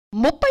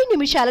30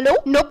 నిమిషాలలో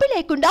నొప్పి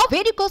లేకుండా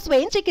వేడికోస్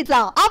స్వయం చికిత్స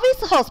ఆవేశ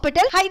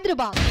హాస్పిటల్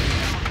హైదరాబాద్.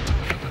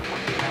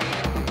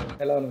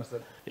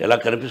 ఎలా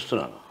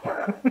కనిపిస్తున్నాను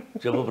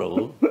చెప్పు ప్రభు.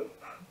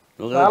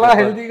 చాలా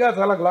హెల్తీగా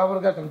చాలా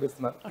గ్లామర్ గా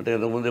కనిపిస్తున్నారు. అంటే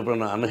ఇంతకుముందు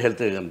ఎప్పుడన్నా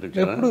అన్హెల్తీ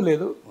కనిపించాను? ఎప్పుడూ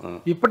లేదు.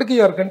 ఇప్పటికీ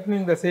యూఆర్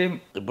కంటిన్యూయింగ్ ద సేమ్.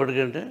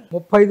 ఇప్పటికంటే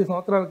 35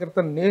 సంవత్సరాల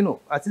క్రితం నేను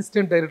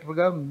అసిస్టెంట్ డైరెక్టర్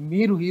గా,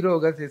 మీరు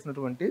హీరోగా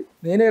చేసినటువంటి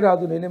నేనే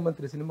రాజు నేనే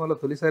మంత్రి సినిమాలో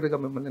తొలిసారిగా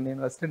మిమ్మల్ని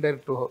నేను అసిస్టెంట్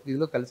డైరెక్టర్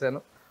ఇదిలో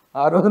కలిశాను.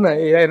 ఆ రోజున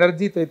ఏ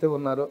ఎనర్జీతో అయితే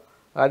ఉన్నారో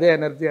అదే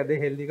ఎనర్జీ, అదే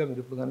హెల్తీగా మీరు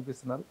ఇప్పుడు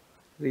కనిపిస్తున్నారు.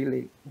 రియల్లీ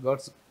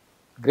గాడ్స్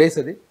గ్రేస్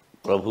అది.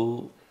 ప్రభు,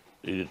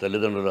 ఇది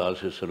తల్లిదండ్రుల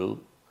ఆశీస్సులు.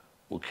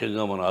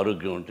 ముఖ్యంగా మన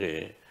ఆరోగ్యం ఉంటే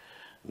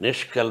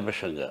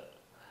నిష్కల్మషంగా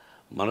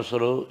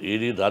మనసులో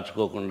ఏదీ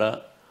దాచుకోకుండా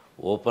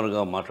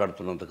ఓపెన్గా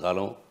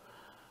మాట్లాడుతున్నంతకాలం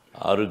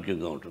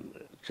ఆరోగ్యంగా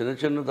ఉంటుంది. చిన్న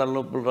చిన్న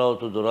తలనొప్పులు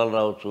రావచ్చు, జ్వరాలు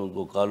రావచ్చు,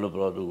 ఇంకో కాలు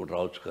నొప్పి రావచ్చు, ఇంకోటి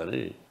రావచ్చు.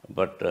 కానీ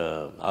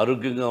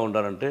ఆరోగ్యంగా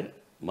ఉండాలంటే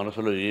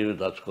మనసులో ఏమీ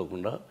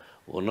దాచుకోకుండా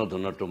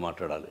ఉన్నట్టు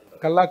మాట్లాడాలి.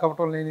 కల్లా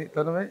కపటం లేని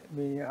తనమే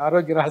మీ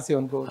ఆరోగ్య రహస్యం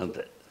అనుకోవచ్చు.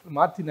 అంతే.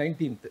 మార్చి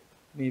 19th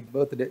మీ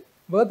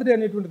బర్త్డే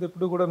అనేటువంటిది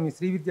ఎప్పుడు కూడా మీ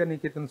శ్రీ విద్యా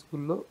నికేతన్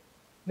స్కూల్లో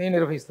నేను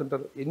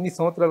నిర్వహిస్తుంటారు. ఎన్ని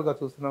సంవత్సరాలుగా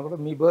చూస్తున్నా కూడా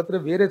మీ బర్త్డే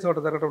వేరే చోట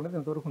జరగడం అనేది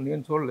ఇంతవరకు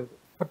నేను చూడలేదు.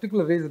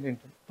 పర్టికులర్ రీజన్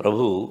ఏంటంటే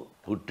ప్రభు,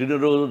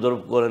 పుట్టినరోజు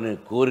జరుపుకోవాలనే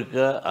కోరిక,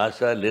 ఆశ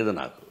లేదు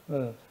నాకు.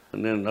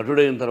 నేను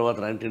నటుడైన తర్వాత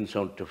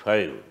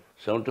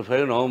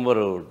 1975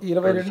 నవంబర్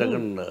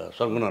 22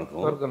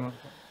 స్వర్గనరకం.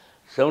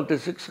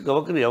 76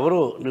 గవకని ఎవరో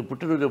నీ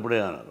పుట్టినరోజు ఎప్పుడే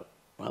అన్నారు.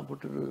 నా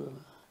పుట్టినరోజు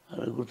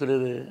అని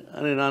గుర్తులేదే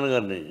అని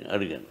నాన్నగారిని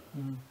అడిగాను.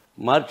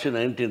 మార్చి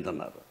 19th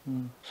అన్నారు.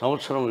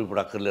 సంవత్సరం ఇప్పుడు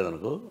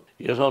అక్కర్లేదనుకో,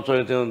 ఏ సంవత్సరం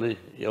అయితే ఉంది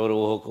ఎవరు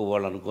ఓహోకో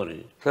వాళ్ళు అనుకొని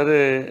సరే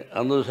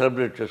అందరూ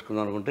సెలబ్రేట్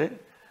చేసుకుందాం అనుకుంటే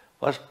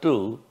ఫస్ట్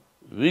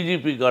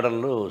విజిపి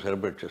గార్డెన్లో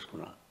సెలబ్రేట్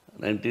చేసుకున్నా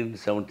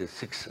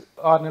 1976.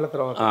 6 నెలల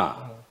తర్వాత.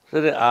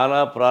 సరే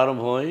అలా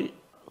ప్రారంభమై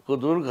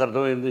కొద్ది దూరకు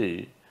అర్థమైంది,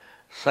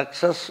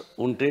 సక్సెస్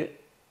ఉంటే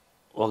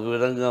ఒక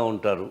విధంగా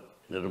ఉంటారు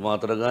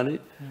నిర్మాతలు కానీ,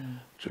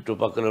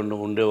 చుట్టుపక్కల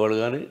ఉండేవాళ్ళు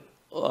కానీ,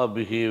 ఆ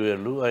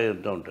బిహేవియర్లు అవి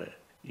అంటూ ఉంటాయి.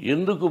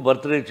 ఎందుకు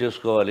బర్త్డే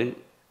చేసుకోవాలి,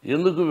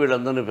 ఎందుకు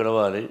వీళ్ళందరినీ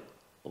పిలవాలి,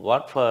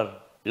 వాట్ ఫర్,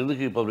 ఎందుకు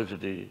ఈ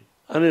పబ్లిసిటీ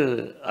అని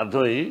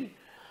అర్థమయ్యి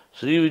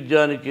శ్రీ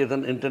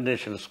విద్యానికేతన్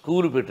ఇంటర్నేషనల్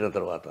స్కూల్ పెట్టిన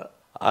తర్వాత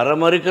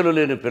అరమరికలు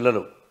లేని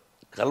పిల్లలు,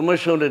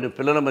 కల్మషం లేని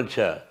పిల్లల మధ్య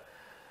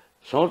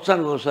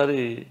సంవత్సరానికి ఒకసారి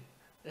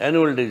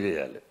యాన్యువల్ డే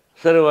చేయాలి.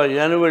 సరే ఆ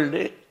యాన్యువల్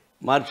డే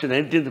మార్చి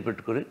 19th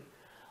పెట్టుకుని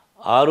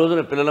ఆ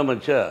రోజున పిల్లల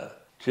మధ్య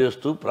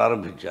చేస్తూ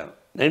ప్రారంభించాను.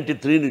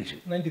 93 నుంచి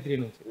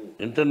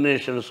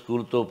ఇంటర్నేషనల్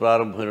స్కూల్తో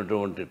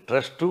ప్రారంభమైనటువంటి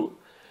ట్రస్టు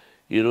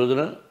ఈ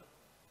రోజున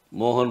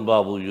మోహన్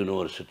బాబు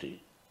యూనివర్సిటీ,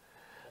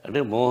 అంటే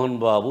మోహన్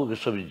బాబు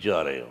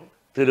విశ్వవిద్యాలయం.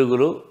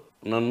 తెలుగులో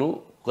నన్ను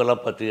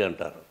కులపతి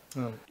అంటారు,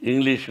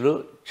 ఇంగ్లీష్లో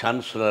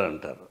ఛాన్సలర్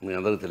అంటారు, మీ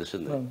అందరికీ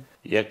తెలిసిందే.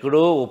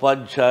 ఎక్కడో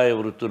ఉపాధ్యాయ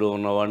వృత్తిలో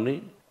ఉన్నవాడిని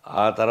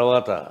ఆ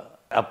తర్వాత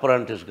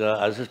అప్రాంటిస్గా,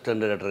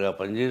 అసిస్టెంట్ డైరెక్టర్గా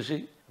పనిచేసి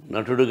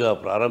నటుడిగా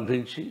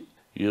ప్రారంభించి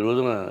ఈ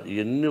రోజున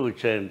ఇవన్నీ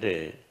వచ్చాయంటే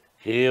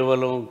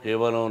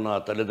కేవలం నా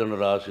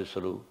తల్లిదండ్రుల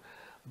ఆశీస్సులు,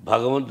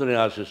 భగవంతుని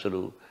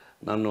ఆశీస్సులు,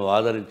 నన్ను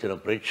ఆదరించిన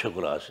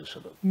ప్రేక్షకుల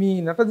ఆశీస్సులు. మీ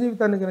నట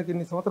జీవితాన్ని కనుక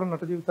ఇన్ని సంవత్సరాల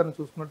నట జీవితాన్ని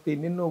చూసుకున్నట్టు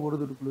ఎన్నెన్నో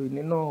ఒడిదుడుకులు,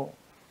 ఎన్నెన్నో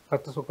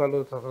కష్ట సుఖాలు,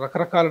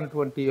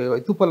 రకరకాలైనటువంటి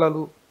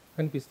ఎత్తుపల్లాలు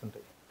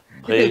కనిపిస్తుంటాయి.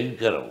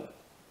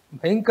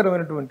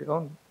 భయంకరమైనటువంటి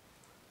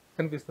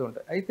కనిపిస్తూ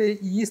ఉంటాయి. అయితే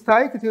ఈ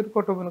స్థాయికి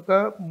చేరుకోవటం వెనుక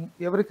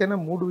ఎవరికైనా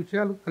 3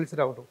 విషయాలు కలిసి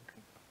రావడం.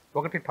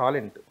 ఒకటి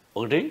టాలెంట్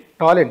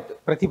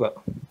ప్రతిభ,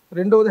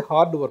 రెండవది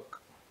హార్డ్ వర్క్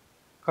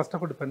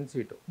కష్టపడి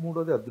పనిచేయటం,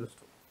 మూడవది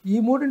అదృష్టం. ఈ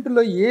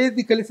మూడింటిలో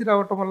ఏది కలిసి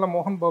రావటం వల్ల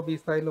మోహన్ బాబు ఈ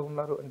స్థాయిలో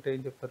ఉన్నారు అంటే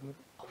ఏం చెప్తారు మీరు?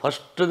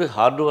 ఫస్ట్ది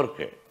హార్డ్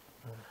వర్కే.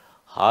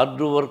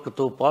 హార్డ్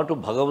వర్క్తో పాటు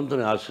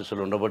భగవంతుని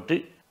ఆశీస్సులు ఉండబట్టి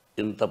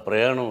ఇంత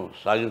ప్రయాణం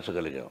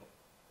సాగించగలిగాం.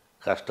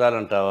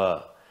 కష్టాలంటావా,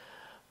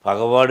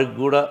 పగవాడికి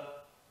కూడా,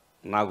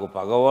 నాకు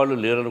పగవాళ్ళు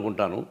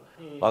లేరనుకుంటాను,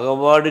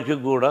 పగవాడికి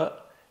కూడా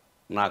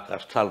నా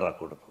కష్టాలు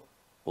రాకూడదు,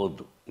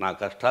 వద్దు. నా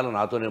కష్టాలు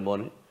నాతోనే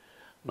పోని,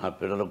 నా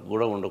పిల్లలకు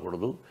కూడా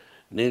ఉండకూడదు.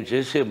 నేను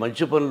చేసే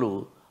మంచి పనులు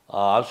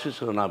ఆ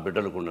ఆశీస్సులు నా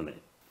బిడ్డలకు ఉండనే.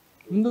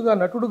 ముందుగా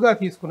నటుడుగా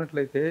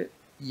తీసుకున్నట్లయితే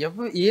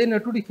ఏ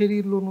నటుడి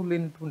కెరీర్లోనూ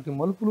లేనటువంటి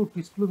మలుపులు,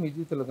 ట్విస్టులు మీ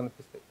జీవితంలో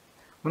కనిపిస్తాయి.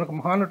 మనకు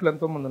మహానటులు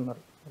ఎంతోమంది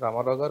ఉన్నారు,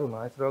 రామారావు గారు,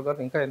 నాగేశ్వరరావు గారు,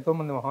 ఇంకా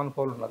ఎంతోమంది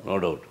మహానుభావులు ఉన్నారు. నో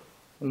డౌట్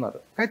ఉన్నారు.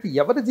 అయితే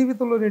ఎవరి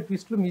జీవితంలోని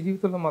ట్విస్టులు మీ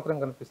జీవితంలో మాత్రం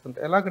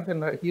కనిపిస్తుంటాయి. ఎలాగంటే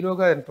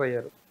హీరోగా ఎంటర్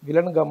అయ్యారు,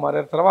 విలన్గా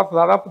మారారు, తర్వాత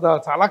దాదాపు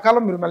చాలా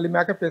కాలం మీరు మళ్ళీ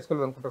మేకప్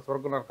వేసుకోలేదు అనుకుంటారు.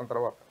 స్వర్గనరకం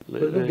తర్వాత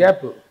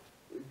గ్యాప్,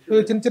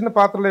 చిన్న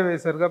పాత్రలే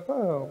వేశారు తప్ప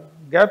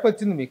గ్యాప్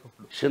వచ్చింది మీకు.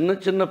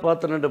 చిన్న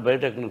పాత్రలు అంటే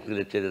బయట ఎక్కడ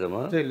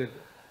చేయలేదమ్మా? చేయలేదు.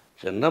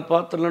 చిన్న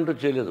పాత్రలు అంటూ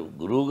చేయలేదు.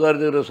 గురువు గారి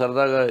దగ్గర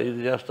సరదాగా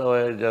ఇది చేస్తావా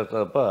ఇది చేస్తా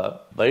తప్ప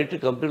బయట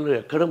కంపెనీలో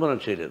ఎక్కడ మనం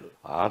చేయలేదు.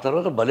 ఆ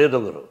తర్వాత భలే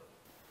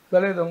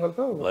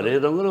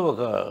దొంగలు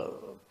ఒక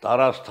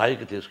తారా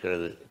స్థాయికి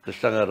తీసుకెళ్ళేది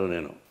కృష్ణ గారు.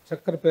 నేను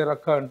చక్కెర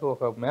పేరక్క అంటూ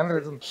ఒక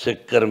మేనరిజం,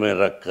 చక్కెర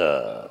మేరక్క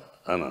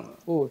అన్నాను.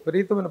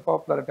 విపరీతమైన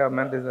పాపులారిటీ ఆ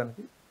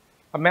మేనరిజానికి.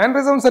 ఆ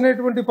మేనరిజమ్స్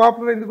అనేటువంటి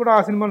పాపులర్ అయింది కూడా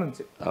ఆ సినిమా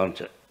నుంచి.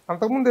 అవును.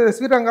 అంతకుముందు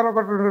ఎస్వి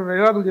రంగారావు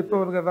డైలాగులు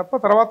చెప్పేవారు కదా తప్ప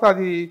తర్వాత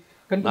అది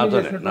కంటిన్యూ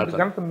చేసినటువంటి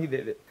ఘనత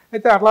మీదేదే.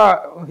 అయితే అట్లా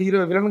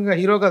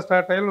హీరోగా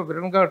స్టార్ట్ అయ్యారు,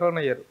 విలన్గా టర్న్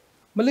అయ్యారు,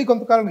 మళ్ళీ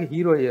కొంతకాలానికి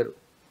హీరో అయ్యారు.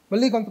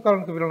 మళ్ళీ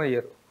కొంతకాలానికి విలన్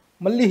అయ్యారు,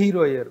 మళ్ళీ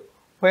హీరో అయ్యారు,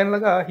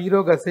 ఫైనల్గా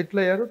హీరోగా సెటిల్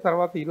అయ్యారు.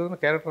 తర్వాత ఈ రోజున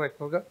క్యారెక్టర్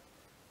యాక్టర్గా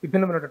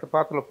విభిన్నమైనటువంటి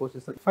పాత్రలు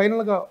పోషిస్తారు.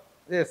 ఫైనల్గా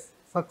ఎస్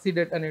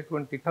సక్సీడెడ్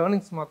అనేటువంటి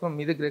టర్నింగ్స్ మాత్రం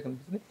మీ దగ్గరే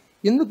కనిపిస్తుంది.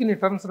 ఎందుకు ఇన్ని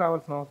టర్న్స్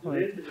రావాల్సిన అవసరం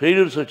లేదు?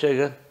 ఫెయిల్యూర్స్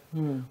వచ్చాయిగా,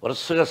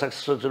 వరుసగా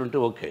సక్సెస్ వచ్చారంటే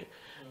ఓకే.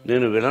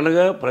 నేను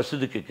విలన్గా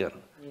ప్రసిద్ధికి ఎక్కాను,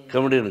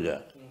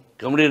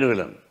 కమెడియన్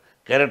విలన్,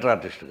 క్యారెక్టర్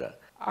ఆర్టిస్ట్గా.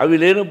 అవి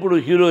లేనప్పుడు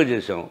హీరోగా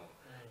చేసాం,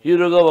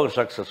 హీరోగా ఒక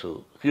సక్సెస్,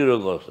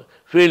 హీరోగా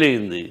ఫెయిల్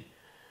అయ్యింది.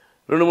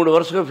 2-3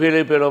 వరుసగా ఫెయిల్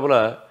అయిపోయే లోపల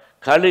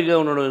ఖాళీగా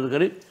ఉండడం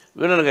ఎందుకని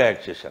విలన్గా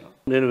యాక్ట్ చేశాను.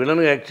 నేను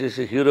విలన్గా యాక్ట్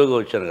చేసి హీరోగా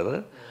వచ్చాను కదా,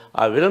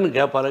 ఆ విలన్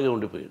గ్యాప్ అలాగే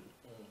ఉండిపోయింది.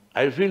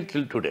 I feel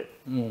till today.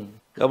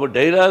 కాబట్టి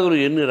డైలాగులు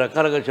ఎన్ని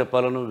రకాలుగా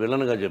చెప్పాలనో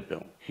విలన్గా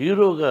చెప్పాం.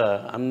 హీరోగా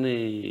అన్ని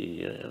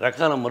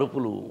రకాల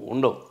మరుపులు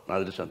ఉండవు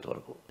నాకు తెలిసినంత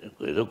వరకు.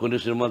 ఏదో కొన్ని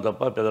సినిమాలు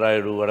తప్ప,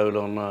 పెదరాయుడు,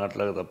 అడవిలో ఉన్న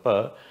అట్లాగా తప్ప,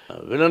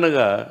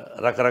 విలన్గా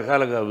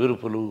రకరకాలుగా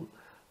విరుపులు,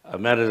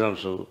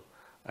 మ్యారేజమ్స్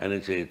ఆయన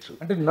చేయొచ్చు.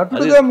 అంటే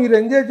నటుడుగా మీరు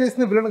ఎంజాయ్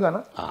చేసిన విలన్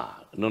గానా?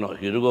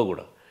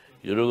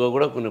 హీరోగా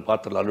కూడా కొన్ని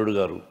పాత్రలు, అల్లుడు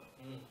గారు,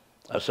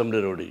 అసెంబ్లీ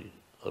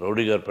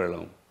రౌడీ గారు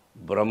పెళ్ళం,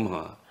 బ్రహ్మ,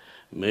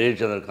 మేజర్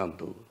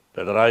చంద్రకాంత్,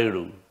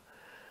 పెదరాయుడు,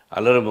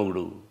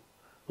 అల్లరమొగుడు,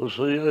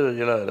 సో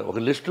ఇలా ఒక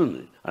లిస్ట్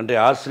ఉంది. అంటే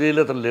ఆ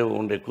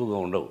శ్రీలతలు ఎక్కువగా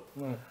ఉండవు.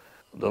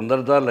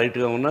 దొందరదా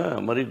లైట్గా ఉన్నా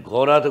మరి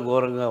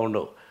ఘోరంగా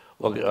ఉండవు.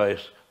 ఒక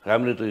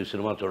ఫ్యామిలీతో ఈ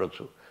సినిమా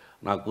చూడొచ్చు,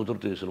 నా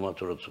కూతురుతో ఈ సినిమా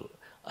చూడొచ్చు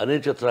అనే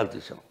చిత్రాలు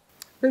తీసాం.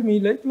 అంటే మీ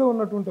లైఫ్లో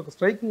ఉన్నటువంటి ఒక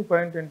స్ట్రైకింగ్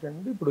పాయింట్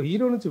ఏంటంటే, ఇప్పుడు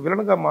హీరో నుంచి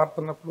విలన్గా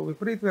మారుతున్నప్పుడు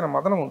విపరీతమైన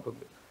మదనం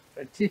ఉంటుంది.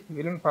 వచ్చి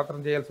విలన్ పాత్ర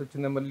చేయాల్సి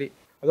వచ్చింది, మళ్ళీ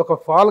అదొక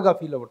ఫాల్గా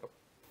ఫీల్ అవ్వటం.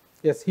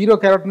 ఎస్, హీరో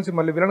క్యారెక్టర్ నుంచి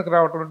మళ్ళీ విలన్కి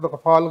రావటం అంటే ఒక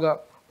ఫాల్గా,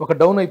 ఒక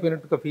డౌన్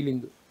అయిపోయినట్టుగా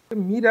ఫీలింగ్.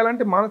 మీరు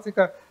ఎలాంటి మానసిక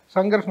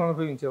సంఘర్షణ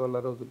అనుభవించేవాళ్ళు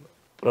ఆ రోజుల్లో?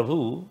 ప్రభు,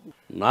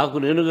 నాకు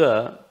నేనుగా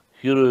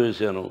హీరో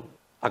వేశాను,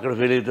 అక్కడ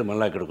ఫెయిల్ అయితే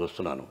మళ్ళీ ఇక్కడికి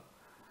వస్తున్నాను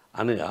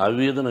అని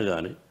ఆవేదన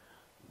కానీ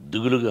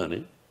దిగులు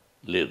కానీ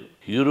లేదు.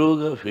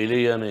 హీరోగా ఫెయిల్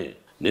అయ్యానే,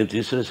 నేను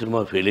తీసిన సినిమా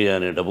ఫెయిల్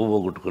అయ్యానే, డబ్బు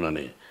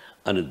పోగొట్టుకున్నానే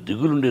అని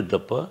దిగులుండేది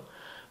తప్ప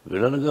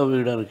విలన్గా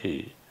వేయడానికి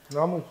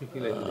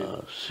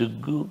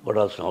సిగ్గు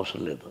పడాల్సిన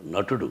అవసరం లేదు.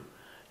 నటుడు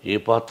ఏ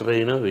పాత్ర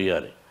అయినా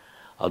వేయాలి,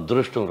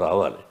 అదృష్టం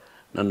రావాలి.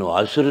 నన్ను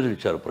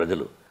ఆశీర్వదించారు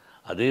ప్రజలు.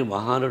 అదే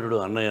మహానటుడు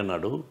అన్నయ్య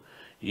అన్నాడు,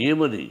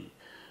 ఏమది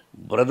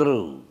బ్రదరు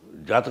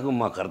జాతకం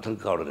మాకు అర్థం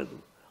కావడం లేదు.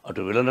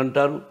 అటు విలన్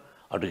అంటారు,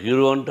 అటు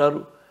హీరో అంటారు.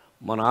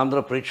 మన ఆంధ్ర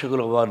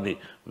ప్రేక్షకులు వారిని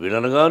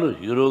విలన్గాను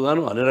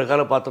హీరోగాను అన్ని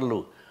రకాల పాత్రలు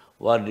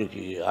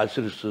వారికి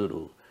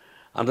ఆశ్చర్యిస్తూ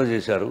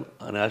అందజేశారు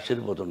అని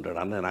ఆశ్చర్యపోతుంటాడు.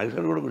 అన్నయ్య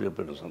నాగేశ్వర కూడా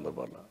చెప్పిన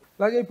సందర్భాల్లో.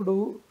 అలాగే ఇప్పుడు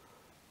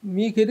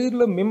మీ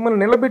కెరీర్లో మిమ్మల్ని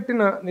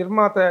నిలబెట్టిన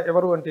నిర్మాత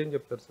ఎవరు అంటే ఏం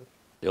చెప్తారు సార్?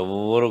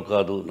 ఎవరు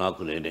కాదు,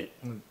 నాకు నేనే.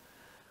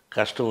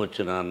 కష్టం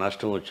వచ్చినా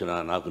నష్టం వచ్చినా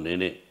నాకు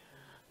నేనే.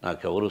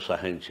 నాకెవరూ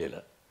సహాయం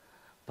చేయలే,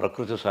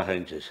 ప్రకృతి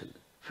సహాయం చేసింది.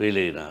 ఫెయిల్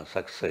అయినా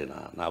సక్సెస్ అయినా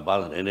నా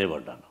బాధ నేనే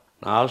పడ్డాను.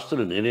 నా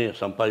ఆస్తులు నేనే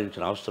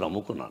సంపాదించిన ఆస్తులు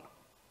అమ్ముకున్నాను.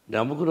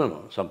 నేను అమ్ముకున్నాను,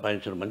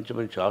 సంపాదించిన మంచి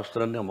మంచి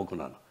ఆస్తులన్నీ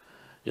అమ్ముకున్నాను.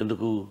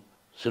 ఎందుకు?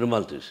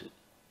 సినిమాలు తీసి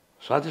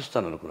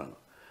సాధిస్తాను అనుకున్నాను.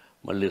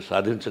 మళ్ళీ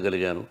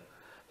సాధించగలిగాను.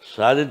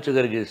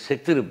 సాధించగలిగే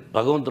శక్తిని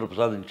భగవంతుడు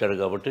ప్రసాదించాడు.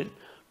 కాబట్టి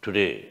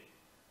టుడే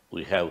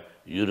వీ హ్యావ్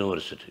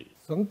యూనివర్సిటీ.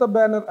 సొంత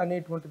బ్యానర్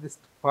అనేటువంటిది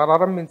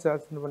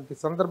ప్రారంభించాల్సినటువంటి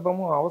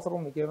సందర్భము, అవసరం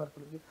మీకు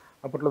ఏమర్పడింది?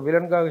 అప్పట్లో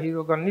విలన్గా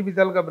హీరోగా అన్ని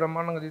విధాలుగా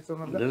బ్రహ్మాండంగా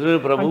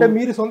తీసుకున్నారు. అంటే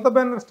మీరు సొంత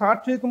బ్యానర్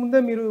స్టార్ట్ చేయకముందే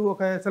మీరు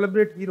ఒక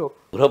సెలబ్రిటీ హీరో.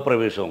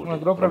 గృహప్రవేశం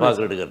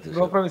ప్రభాకర్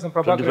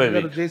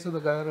గారు, జయసుధ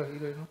గారు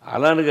హీరోయిన్.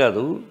 అలాని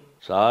కాదు,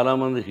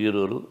 చాలామంది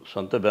హీరోలు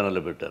సొంత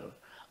బ్యానర్లు పెట్టారు.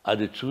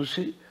 అది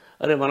చూసి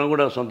అరే మనం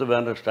కూడా సొంత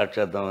బ్యానర్ స్టార్ట్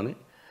చేద్దామని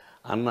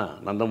అన్న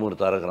నందమూరి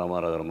తారక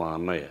రామారావు గారు, మా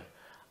అన్నయ్య,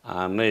 ఆ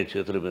అన్నయ్య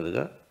చేతుల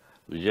మీదుగా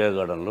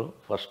విజయగార్డెన్లో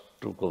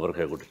ఫస్ట్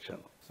కొబ్బరికాయ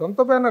కొట్టించాను. సొంత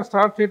బ్యానర్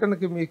స్టార్ట్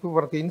చేయడానికి మీకు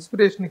మనకి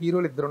ఇన్స్పిరేషన్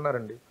హీరోలు ఇద్దరు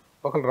ఉన్నారండి.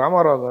 ఒకరు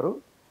రామారావు గారు,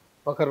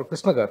 ఒకరు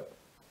కృష్ణ గారు.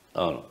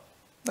 అవును.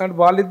 అండ్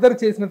వాళ్ళిద్దరు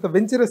చేసినంత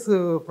వెంచరస్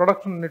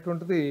ప్రొడక్షన్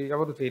అనేటువంటిది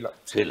ఎవరు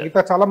చేయలేదు.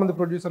 మిగతా చాలా మంది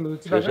ప్రొడ్యూసర్లు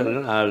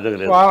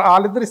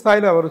వాళ్ళిద్దరి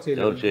స్థాయిలో ఎవరు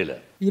చేయలేదు.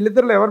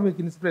 వీళ్ళిద్దరిలో ఎవరు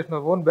మీకు ఇన్స్పిరేషన్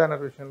ఓన్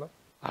బ్యానర్ విషయంలో?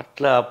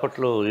 అట్లా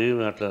అప్పట్లో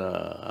ఏమి అట్లా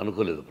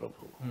అనుకోలేదు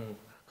ప్రభు.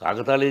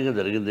 కాకతాళీయంగా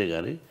జరిగిందే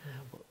కానీ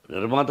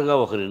నిర్మాతగా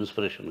ఒకరి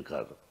ఇన్స్పిరేషన్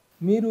కాదు.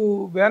 మీరు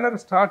బ్యానర్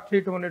స్టార్ట్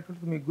చేయడం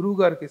అనేటువంటిది మీ గురువు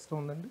గారికి ఇష్టం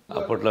ఉందండి?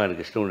 అప్పట్లో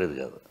ఆయనకి ఇష్టం ఉండేది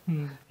కాదు,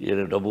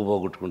 ఈయన డబ్బు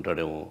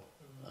పోగొట్టుకుంటాడేమో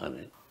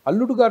అని.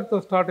 అల్లుడు గారితో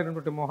స్టార్ట్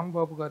అయినటువంటి మోహన్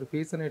బాబు గారి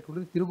ఫేస్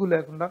అనేటువంటిది తిరుగు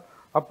లేకుండా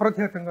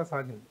అప్రఖ్యాతంగా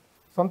సాగింది.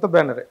 సొంత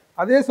బ్యానరే.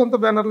 అదే సొంత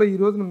బ్యానర్లో ఈ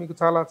రోజున మీకు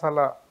చాలా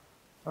చాలా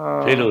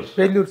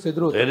ఫెయిల్యూర్స్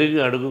ఎదురవుతాయి.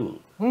 అడుగు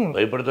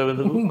భయపడతావు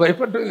ఎందుకు?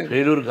 భయపడలేదు.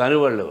 ఫెయిల్యూర్ కాని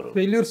వాళ్ళు ఎవరు?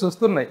 ఫెయిల్యూర్స్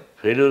వస్తున్నాయి.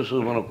 ఫెయిల్యూర్స్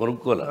మనం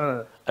కొనుక్కోవాలి,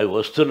 అవి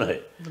వస్తున్నాయి.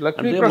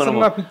 అంటే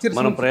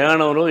మన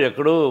ప్రయాణంలో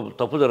ఎక్కడో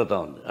తప్పు జరుగుతూ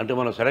ఉంది. అంటే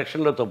మన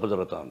సెలక్షన్లో తప్పు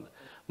జరుగుతూ ఉంది.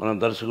 మనం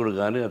దర్శకుడు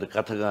కానీ, అది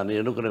కథ కానీ,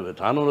 ఎన్నుకునే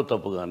విధానంలో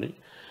తప్పు కానీ.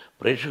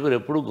 ప్రేక్షకులు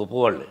ఎప్పుడూ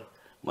గొప్పవాళ్ళే,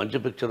 మంచి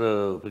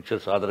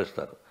పిక్చర్స్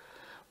ఆదరిస్తారు.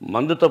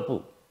 మంది తప్పు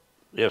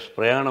ఎస్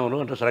ప్రయాణంలో,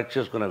 అంటే సెలెక్ట్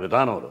చేసుకునే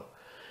విధానంలో.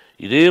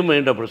 ఇదే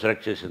మైండ్ అప్పుడు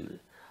సెలెక్ట్ చేసింది,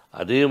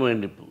 అదే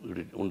మైండ్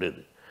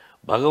ఉండేది.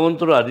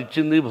 భగవంతుడు అది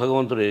ఇచ్చింది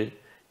భగవంతుడే,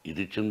 ఇది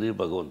ఇచ్చింది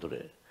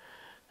భగవంతుడే.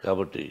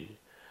 కాబట్టి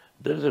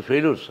there is a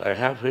failures, I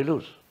have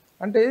failures.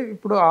 అంటే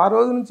ఇప్పుడు ఆ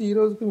రోజు నుంచి ఈ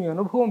రోజుకి మీ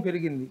అనుభవం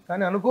పెరిగింది,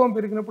 కానీ అనుభవం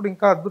పెరిగినప్పుడు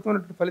ఇంకా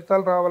అద్భుతమైనటువంటి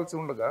ఫలితాలు రావాల్సి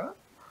ఉండగా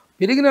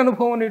పెరిగిన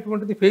అనుభవం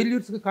అనేటువంటిది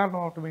ఫెయిల్యూర్స్కి కారణం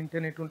అవటం ఏంటి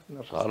అనేటువంటిది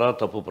నాకు చాలా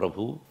తప్పు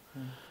ప్రభు.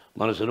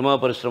 మన సినిమా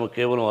పరిశ్రమ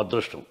కేవలం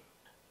అదృష్టం.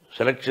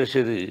 సెలెక్ట్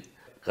చేసేది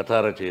కథా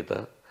రచయిత,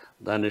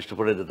 దాన్ని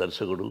ఇష్టపడేది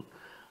దర్శకుడు,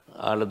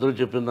 వాళ్ళిద్దరూ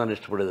చెప్పిన దాన్ని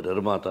ఇష్టపడేది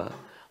నిర్మాత,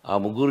 ఆ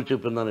ముగ్గురు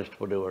చెప్పిన దాన్ని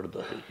ఇష్టపడేవాడు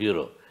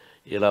హీరో.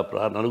 ఇలా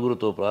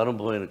నలుగురితో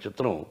ప్రారంభమైన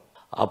చిత్రం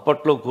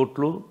అప్పట్లో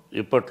కోట్లు,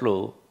 ఇప్పట్లో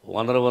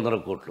వందల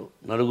కోట్లు.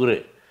 నలుగురే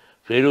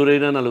ఫెయిల్యూర్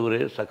అయినా నలుగురే,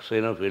 సక్సెస్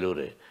అయినా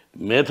ఫెయిల్యూరే.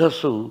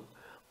 మేధస్సు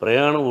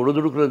ప్రయాణం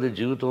ఒడిదుడుకున్నది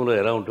జీవితంలో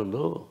ఎలా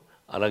ఉంటుందో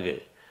అలాగే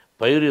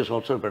పైరు ఈ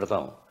సంవత్సరం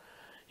పెడతాం.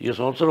 ఈ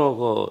సంవత్సరం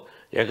ఒక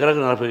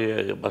ఎకరాకు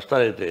 40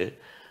 బస్తాలు అయితే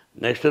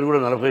నెక్స్ట్ ఇయర్ కూడా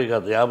 40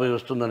 కాదు 50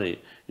 వస్తుందని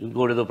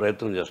ఇంకోటి ఏదో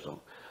ప్రయత్నం చేస్తాం.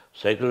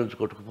 సైకిల్ నుంచి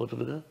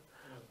కొట్టుకుపోతుందిగా,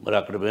 మరి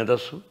అక్కడ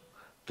మేధస్సు,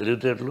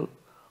 తెలివితేటలు,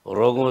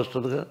 రోగం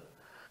వస్తుందిగా.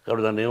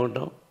 కాబట్టి దాన్ని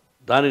ఏమంటాం?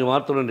 దానికి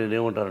మాత్రం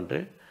నేనేమంటానంటే,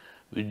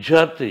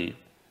 విద్యార్థి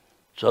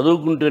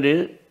చదువుకుంటేనే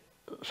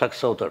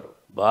సక్సెస్ అవుతాడు.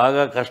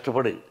 బాగా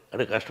కష్టపడి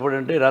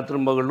అంటే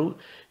రాత్రింబగళ్ళు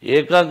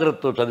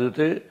ఏకాగ్రతతో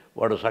చదివితే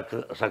వాడు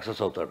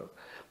సక్సెస్ అవుతాడు.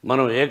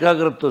 మనం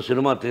ఏకాగ్రతతో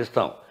సినిమా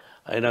తీస్తాం,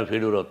 అయినా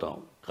ఫెయిల్యూర్ అవుతాం.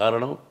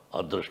 కారణం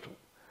అదృష్టం.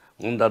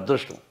 ముందు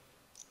అదృష్టం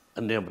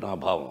అని నా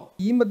భావం.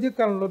 ఈ మధ్య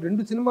కాలంలో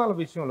 2 సినిమాల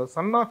విషయంలో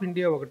సన్ ఆఫ్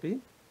ఇండియా ఒకటి,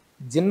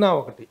 జిన్నా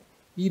ఒకటి,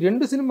 ఈ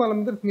 2 సినిమాల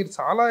మీద మీరు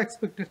చాలా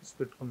ఎక్స్పెక్టేషన్స్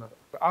పెట్టుకున్నారు.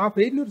 ఆ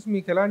ఫెయిల్యూర్స్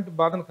మీకు ఎలాంటి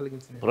బాధను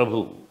కలిగించింది?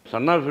 ప్రభు,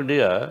 సన్ ఆఫ్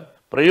ఇండియా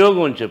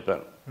ప్రయోగం అని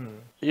చెప్పాను.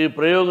 ఈ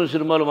ప్రయోగం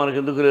సినిమాలు మనకు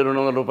ఎందుకు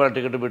 200 రూపాయల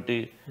టికెట్ పెట్టి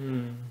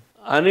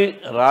అని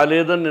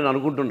రాలేదని నేను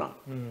అనుకుంటున్నా.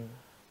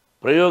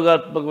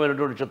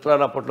 ప్రయోగాత్మకమైనటువంటి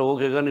చిత్రాలు అప్పట్లో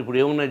ఓకే, కానీ ఇప్పుడు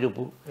ఏమున్నాయి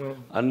చెప్పు?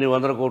 అన్ని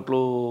 100 కోట్లు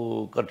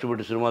ఖర్చు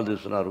పెట్టి సినిమాలు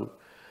తీస్తున్నారు.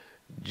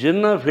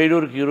 జిన్నా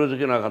ఫెయిల్యూర్కి ఈ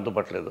రోజుకి నాకు అంత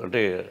పట్టలేదు.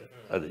 అంటే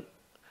అది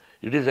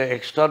ఇట్ ఈస్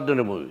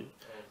ఎక్స్ట్రార్డినరీ మూవీ.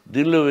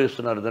 దీనిలో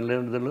వేస్తున్నారు,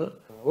 దీనిలో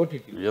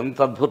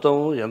ఎంత అద్భుతం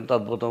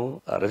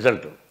ఆ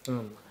రిజల్ట్.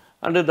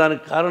 అంటే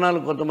దానికి కారణాలు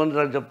కొంతమంది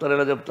ఇలా చెప్తారు,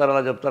 ఇలా చెప్తారు,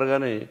 అలా చెప్తారు,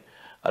 కానీ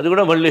అది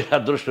కూడా మళ్ళీ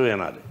అదృష్టం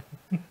వినాలి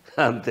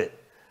అంతే.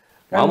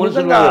 మామూలు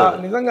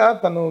నిజంగా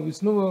తను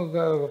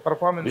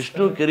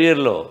విష్ణు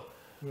కెరియర్లో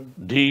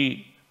ఢీ,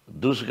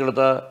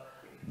 దూసుకెళతా,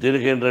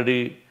 దేనికేం రెడీ,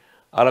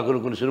 అలా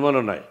కొన్ని సినిమాలు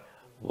ఉన్నాయి.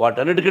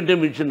 వాటన్నిటికంటే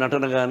మించిన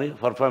నటన కానీ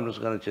పర్ఫార్మెన్స్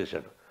కానీ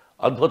చేశాడు.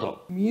 అద్భుతం.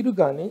 మీరు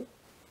కానీ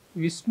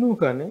విష్ణు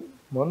కానీ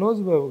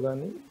మనోజ్ బాబు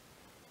కానీ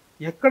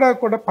ఎక్కడా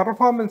కూడా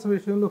పర్ఫార్మెన్స్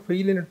విషయంలో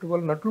ఫెయిల్ అయినట్టు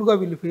వాళ్ళు నటులుగా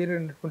వీళ్ళు ఫెయిల్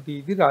అయినటువంటి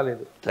ఇది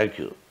రాలేదు. Thank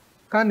you.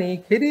 కానీ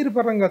కెరీర్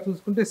పరంగా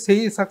చూసుకుంటే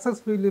సక్సెస్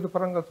ఫెయిల్యూర్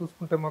పరంగా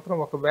చూసుకుంటే మాత్రం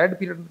ఒక బ్యాడ్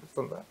పీరియడ్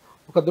నడుస్తుందా,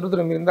 ఒక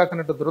దురదృష్టం, మీరు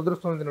ఇందాకన్నట్టు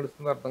దురదృష్టం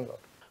నడుస్తుందా అర్థం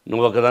కాదు.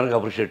 నువ్వు ఒకదానికి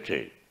అప్రిషియేట్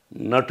చేయి.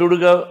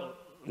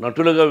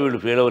 నటులుగా వీళ్ళు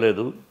ఫెయిల్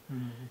అవ్వలేదు,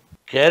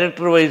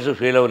 క్యారెక్టర్ వైజ్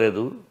ఫెయిల్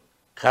అవ్వలేదు,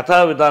 కథా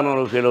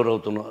విధానంలో ఫెయిల్యూర్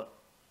అవుతున్నా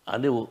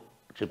అని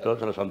చెప్పావు.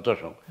 చాలా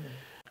సంతోషం.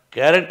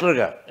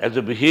 క్యారెక్టర్గా యాజ్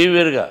ఎ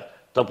బిహేవియర్గా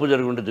తప్పు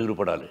జరిగి ఉంటే దిగులు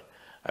పడాలి.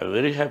 I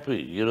very happy.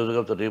 ఈ రోజు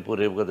కాదు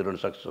రేపు కదా 2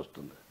 సక్సెస్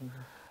వస్తుంది.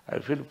 I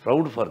feel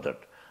proud for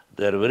that.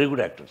 They are very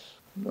good actors.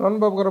 Mohan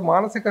Babu గారు,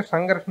 మానసిక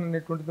సంఘర్షణ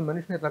అనేటువంటిది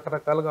మనిషిని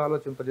రకరకాలుగా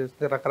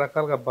ఆలోచింపజేస్తుంది,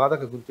 రకరకాలుగా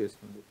బాధకు గురి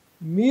చేస్తుంది.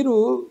 మీరు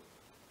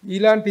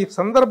ఇలాంటి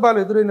సందర్భాలు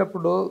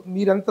ఎదురైనప్పుడు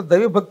మీరెంత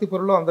దైవభక్తి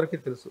పరులో అందరికీ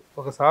తెలుసు.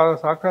 ఒక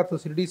సాక్షాత్తు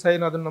షిరిడి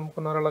సాయినాథుని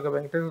నమ్ముకున్నారు, అలాగే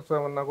వెంకటేశ్వర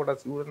స్వామి అన్నా కూడా,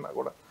 శివుడు అన్నా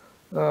కూడా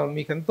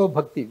మీకెంతో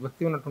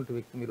భక్తి ఉన్నటువంటి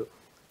వ్యక్తి మీరు.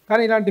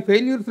 కానీ ఇలాంటి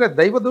ఫెయిల్యూర్స్లో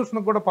దైవ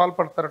దూషణకు కూడా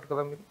పాల్పడతారట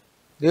కదా మీరు.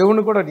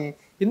 దేవుణ్ణి కూడా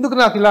ఎందుకు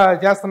నాకు ఇలా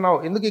చేస్తున్నావు,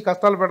 ఎందుకు ఈ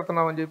కష్టాలు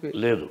పెడుతున్నావు అని చెప్పి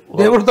లేదు,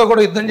 దేవుడితో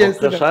కూడా యుద్ధం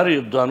చేస్తే ఒకసారి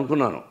యుద్ధం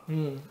అనుకున్నాను,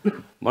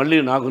 మళ్ళీ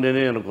నాకు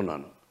నేనే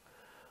అనుకున్నాను,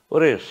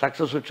 ఒరే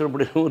సక్సెస్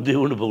వచ్చినప్పుడు ఏమో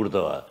దేవుణ్ణి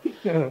పొగుడుతావా,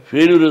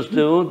 ఫెయిల్యూర్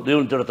వస్తేమో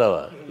దేవుని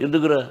తిడతావా,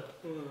 ఎందుకురా?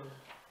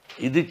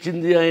 ఇది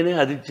ఇచ్చింది ఆయనే,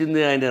 అది ఇచ్చింది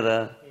ఆయనేరా.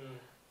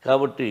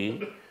 కాబట్టి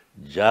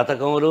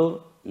జాతకంలో,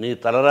 నీ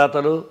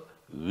తలరాతలో,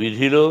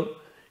 విధిలో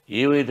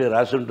ఏమైతే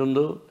రాసి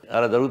ఉంటుందో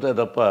అలా జరుగుతాయి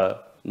తప్ప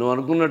నువ్వు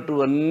అనుకున్నట్టు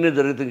అన్నీ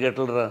జరిగితే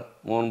ఇంకెట్లరా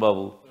మోహన్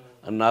బాబు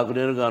అని నాకు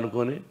నేనుగా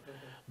అనుకొని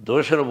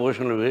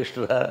భూషణలు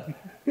వేస్ట్రా.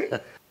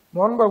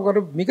 మోహన్ బాబు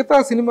గారు, మిగతా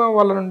సినిమా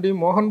వాళ్ళ నుండి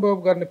మోహన్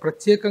బాబు గారిని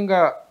ప్రత్యేకంగా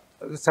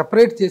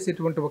సపరేట్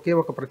చేసేటువంటి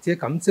ఒక ప్రత్యేక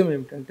అంశం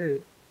ఏమిటంటే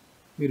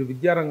మీరు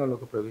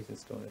విద్యారంగంలోకి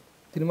ప్రవేశించడం అనేది.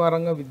 సినిమా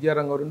రంగం,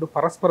 విద్యారంగం 2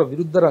 పరస్పర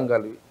విరుద్ధ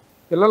రంగాలు ఇవి.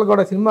 పిల్లలు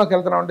కూడా సినిమాకి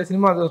వెళ్తున్నామంటే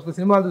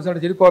సినిమాలు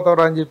చూసినట్టు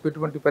చెడిపోతారా అని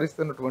చెప్పేటువంటి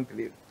పరిస్థితి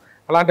ఉన్నటువంటిది,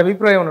 అలాంటి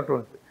అభిప్రాయం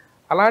ఉన్నటువంటిది.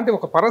 అలాంటి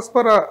ఒక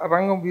పరస్పర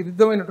రంగం,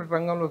 విరుద్ధమైనటువంటి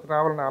రంగంలోకి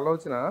రావాలనే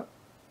ఆలోచన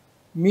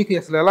మీకు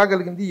అసలు ఎలా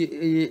కలిగింది,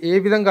 ఏ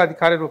విధంగా అది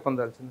కార్యరూపం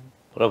దాల్చింది?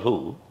 ప్రభు,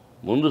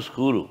 ముందు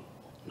స్కూలు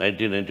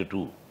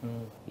 1992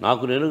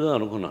 నాకు నేనుగా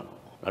అనుకున్నాను,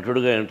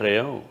 నటుడుగా ఎంటర్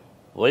అయ్యాం.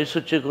 వయసు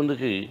వచ్చే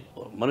కొందుకి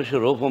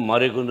మనిషి రూపం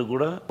మారే కొందుకు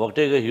కూడా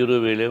ఒకటేగా హీరో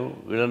వేయలేం,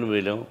 విలన్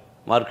వేయలేం.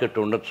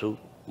 మార్కెట్ ఉండొచ్చు,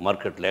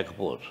 మార్కెట్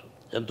లేకపోవచ్చు.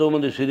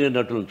 ఎంతోమంది సీనియర్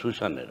నటులను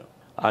చూశాను నేను.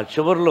 ఆ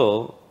చివరిలో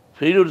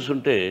ఫెయిల్యూర్స్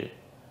ఉంటే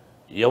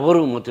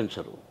ఎవరు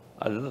మతించరు.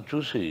 అదంతా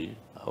చూసి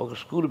ఒక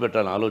స్కూల్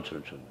పెట్టాలని ఆలోచన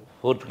వచ్చింది.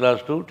 4th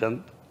class to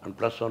 10th and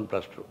 +1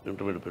 +2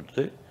 intermediate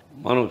పెడితే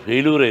మనం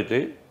ఫెయిల్యూర్ అయితే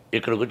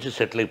ఇక్కడికి వచ్చి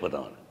సెటిల్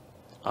అయిపోదామని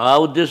ఆ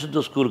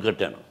ఉద్దేశంతో స్కూల్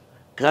కట్టాను.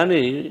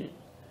 కానీ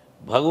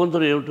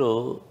భగవంతుడు ఏమిటో,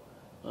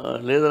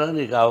 లేదరా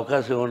నీకు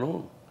అవకాశం ఇవ్వను,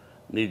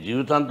 నీ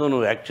జీవితాంతం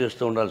నువ్వు యాక్ట్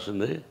చేస్తూ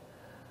ఉండాల్సిందే,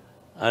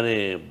 అనే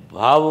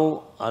భావం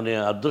అనే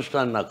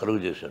అదృష్టాన్ని నాకు కలుగు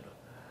చేశాడు.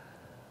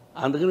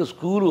 అందుకని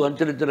స్కూలు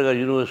అంచెలించెలుగా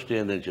యూనివర్సిటీ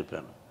అని నేను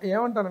చెప్పాను.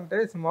 ఏమంటానంటే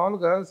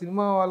మామూలుగా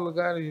సినిమా వాళ్ళు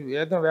కానీ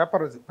ఏదైనా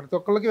వ్యాపారం, ప్రతి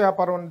ఒక్కరికి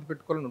వ్యాపారం అనేది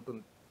పెట్టుకోవాలని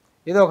ఉంటుంది.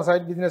 ఏదో ఒక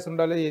సైడ్ బిజినెస్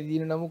ఉండాలి,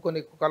 దీన్ని నమ్ముకొని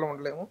ఎక్కువ కాలం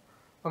ఉండలేము,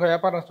 ఒక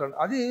వ్యాపారం స్టార్ట్.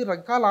 అది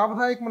రకాల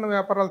లాభదాయకమైన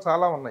వ్యాపారాలు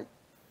చాలా ఉన్నాయి.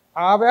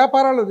 ఆ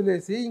వ్యాపారాలు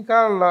వదిలేసి ఇంకా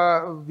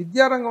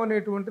విద్యారంగం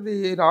అనేటువంటిది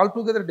ఆల్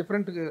టుగెదర్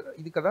డిఫరెంట్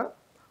ఇది కదా.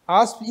 ఆ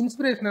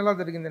ఇన్స్పిరేషన్ ఎలా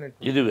జరిగింది అనేది?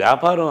 ఇది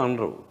వ్యాపారం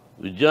అనరు,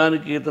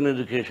 Vidyanikethan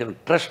education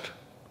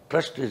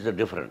trust is the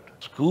different.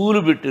 School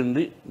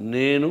పెట్టింది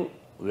నేను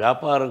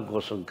వ్యాపారం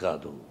కోసం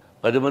కాదు,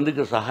 10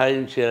 మందికి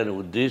సహాయం చేయాలనే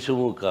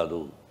ఉద్దేశము కాదు,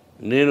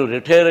 నేను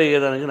రిటైర్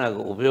అయ్యేదానికి నాకు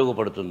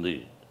ఉపయోగపడుతుంది,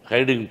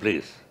 హైడింగ్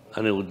ప్లేస్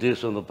అనే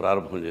ఉద్దేశంతో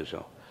ప్రారంభం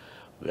చేశాం.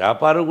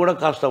 వ్యాపారం కూడా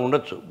కాస్త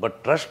ఉండొచ్చు, బట్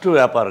ట్రస్ట్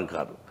వ్యాపారం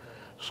కాదు.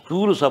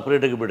 స్కూలు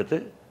సపరేట్గా పెడితే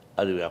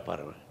అది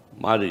వ్యాపారమే.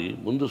 మాది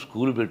ముందు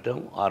స్కూల్ పెట్టాం,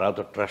 ఆ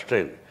తర్వాత ట్రస్ట్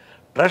అయింది.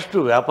 ట్రస్ట్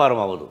వ్యాపారం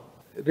అవ్వదు.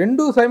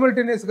 రెండు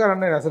సైమల్టేనియస్గా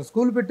అన్నాయి. అసలు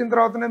స్కూల్ పెట్టిన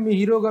తర్వాతనే మీ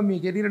హీరోగా మీ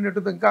కెరీర్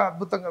అనేటు ఇంకా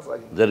అద్భుతంగా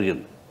సాగింది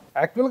జరిగింది.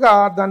 యాక్చువల్గా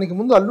దానికి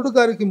ముందు అల్లుడు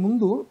గారికి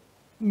ముందు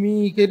మీ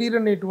కెరీర్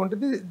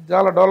అనేటువంటిది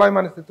చాలా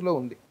డోలాయమైన స్థితిలో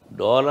ఉంది.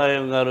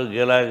 డోలాయం గారు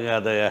గీలాయం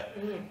కాదయ్యా,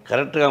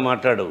 కరెక్ట్గా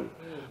మాట్లాడు.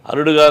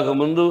 అల్లుడు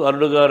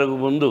గారికి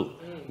ముందు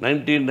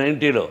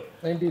 1990లో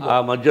ఆ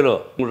మధ్యలో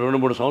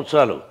 2-3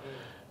 సంవత్సరాలు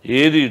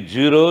ఏది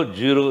జీరో,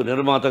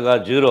 నిర్మాతగా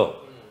జీరో,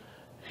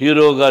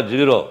 హీరోగా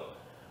జీరో,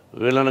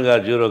 విలన్గా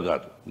జీరో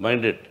కాదు,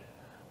 మైండెడ్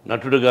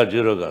నటుడిగా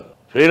జీరో కాదు,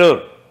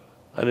 ఫెయిల్యూర్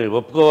అని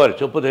ఒప్పుకోవాలి.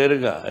 చెప్పు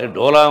ధైర్యంగా.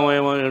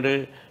 డోలామయమేంటి,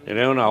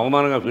 నేనేమైనా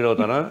అవమానంగా ఫీల్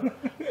అవుతానా?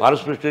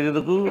 ఫాల్స్ ప్రెస్టేజ్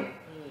ఎందుకు?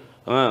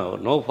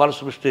 నో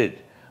ఫాల్స్ ప్రెస్టేజ్,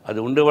 అది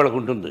ఉండేవాళ్ళకు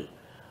ఉంటుంది.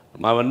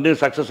 మావన్నీ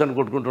సక్సెస్ అని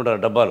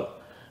కొట్టుకుంటుంటారు డబ్బాలు.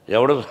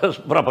 ఎవడు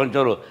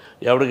ప్రపంచంలో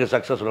ఎవడికి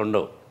సక్సెస్లు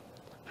ఉండవు,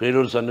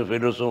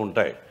 ఫెయిల్యూర్స్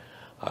ఉంటాయి.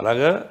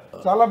 అలాగా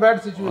చాలా బ్యాడ్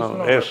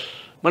సిచ్యువేషన్. ఎస్,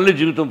 మళ్ళీ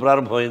జీవితం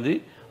ప్రారంభమైంది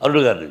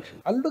అల్లుడు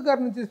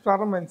గారి నుంచి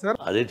ప్రారంభమైంది సార్.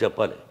 అదే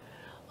చెప్పాలి.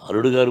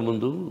 అల్లుడు గారి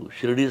ముందు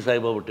షిరిడీ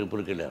సాయిబాబా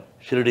టెంపుల్కి వెళ్ళాను,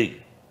 షిరిడీకి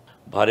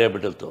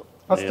భార్యాబిడ్డలతో.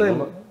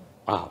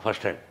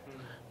 ఫస్ట్ టైం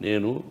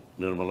నేను,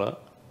 నిర్మల,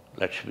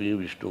 లక్ష్మి,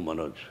 విష్ణు,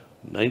 మనోజ్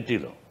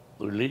 90లో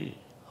వెళ్ళి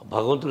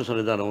భగవంతుని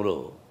సన్నిధానంలో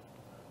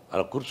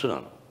అలా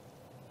కూర్చున్నాను.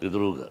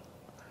 ఎదురుగా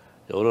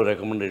ఎవరో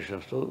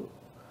రికమెండేషన్స్తో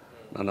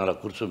నన్ను అలా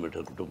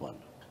కూర్చోబెట్టారు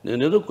కుటుంబాన్ని.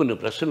 నేనేదో కొన్ని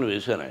ప్రశ్నలు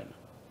వేశాను. ఆయన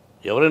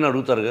ఎవరైనా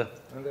అడుగుతారుగా,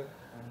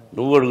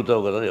 నువ్వు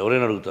అడుగుతావు కదా,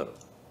 ఎవరైనా అడుగుతారు.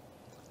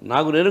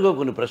 నాకు నేనుగా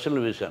కొన్ని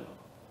ప్రశ్నలు వేశాను.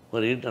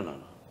 మరి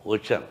ఏంటన్నాను.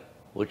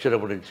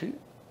 వచ్చేటప్పటి నుంచి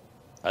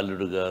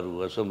అల్లుడు గారు,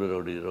 అసెంబ్లీ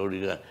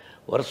రౌడీగా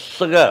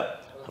వరుసగా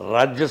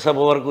రాజ్యసభ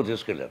వరకు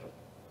తీసుకెళ్లారు.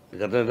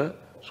 మీకు అర్థమైందా?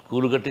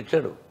 స్కూలు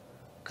కట్టించాడు,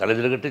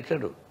 కాలేజీలు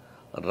కట్టించాడు,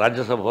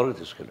 రాజ్యసభ వరకు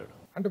తీసుకెళ్ళాడు.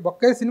 అంటే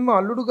ఒకే సినిమా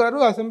అల్లుడు గారు,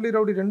 అసెంబ్లీ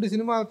రౌడీ 2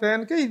 సినిమాల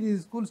టయానికే ఇది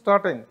స్కూల్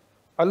స్టార్ట్ అయింది.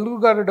 అల్లుడు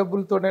గారి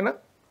డబ్బులతోనైనా,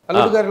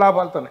 అల్లుడు గారి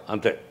లాభాలతోనే.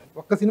 అంతే,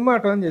 ఒక్క సినిమా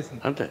టర్న్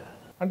చేసింది అంతే.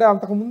 అంటే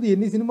అంతకుముందు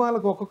ఎన్ని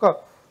సినిమాలకు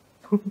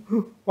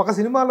ఒక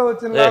సినిమాలో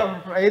వచ్చిన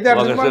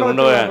 5-6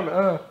 సినిమాలు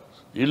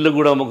ఇల్లు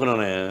కూడా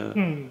అమ్ముకున్నానే.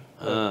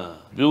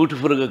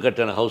 బ్యూటిఫుల్గా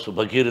కట్టాను హౌస్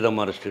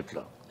భగీరథమ్మ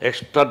స్ట్రీట్లో,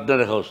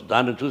 ఎక్స్ట్రాడినరీ హౌస్.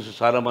 దాన్ని చూసి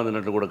చాలామంది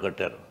నట్లు కూడా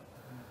కట్టారు.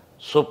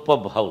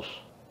 Super house.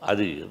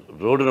 అది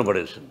రోడ్డున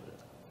పడేసింది.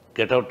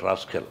 Get out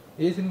rascal.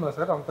 ఏ సినిమా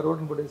సార్ అంత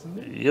రోడ్డున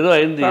పడేసింది? ఏదో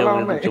అయింది,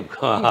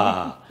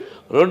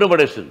 రోడ్డు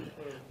పడేసింది.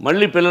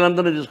 మళ్ళీ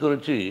పిల్లలందరినీ తీసుకొని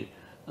వచ్చి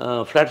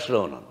ఫ్లాట్స్లో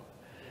ఉన్నాను.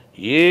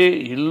 ఏ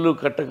ఇల్లు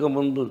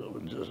కట్టకముందు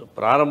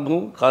ప్రారంభం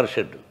కార్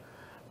షెడ్,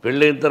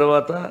 పెళ్ళైన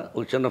తర్వాత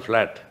ఒక చిన్న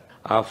ఫ్లాట్,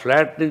 ఆ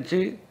ఫ్లాట్ నుంచి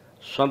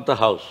సొంత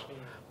హౌస్,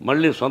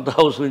 మళ్ళీ సొంత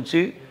హౌస్ నుంచి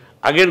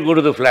again go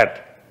to the flat,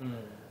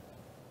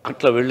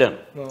 అట్లా వెళ్ళాను.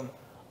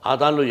 ఆ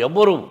దానిలో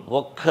ఎవరు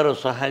ఒక్కరు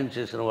సహాయం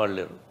చేసిన వాళ్ళు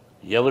లేరు.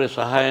 ఎవరి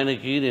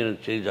సహాయానికి నేను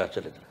చేయి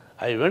జాచలేదు.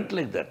 I went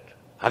like that.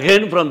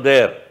 Again from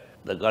there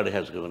the God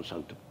has given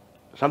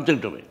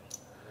something to me.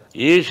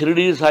 ఏ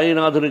షిరిడీ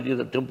సాయినాథునికి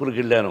టెంపుల్కి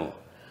వెళ్ళానో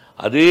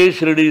అదే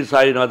షిరిడీ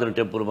సాయినాథుని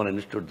టెంపుల్ మన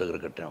ఇన్స్టిట్యూట్ దగ్గర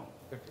కట్టాము.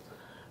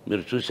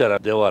 మీరు చూసారా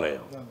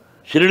దేవాలయం?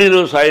 షిరిడీలో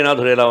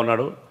సాయినాథుడు ఎలా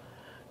ఉన్నాడు,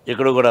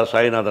 ఇక్కడ కూడా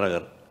సాయినాథ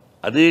నగర్,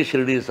 అదే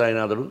షిరిడీ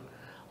సాయినాథుడు,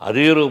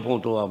 అదే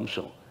రూపంతో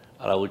అంశం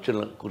అలా వచ్చి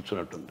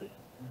కూర్చున్నట్టుంది.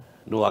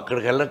 నువ్వు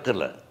అక్కడికి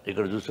వెళ్ళక్కర్లే,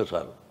 ఇక్కడ చూస్తే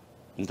చాలు,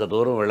 ఇంత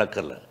దూరం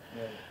వెళ్ళక్కర్లే.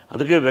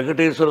 అందుకే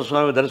వెంకటేశ్వర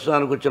స్వామి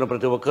దర్శనానికి వచ్చిన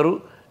ప్రతి ఒక్కరూ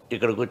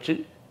ఇక్కడికి వచ్చి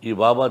ఈ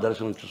బాబా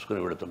దర్శనం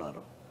చూసుకుని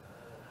వెళుతున్నారు.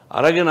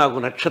 అలాగే నాకు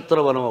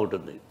నక్షత్రవనం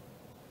అవుతుంది.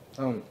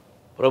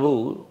 ప్రభు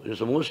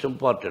ఇట్స్ మోస్ట్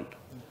ఇంపార్టెంట్.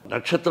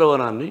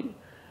 నక్షత్రవనాన్ని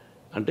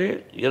అంటే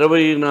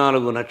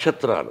 24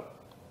 నక్షత్రాలు,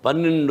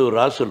 12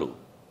 రాసులు,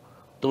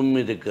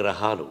 9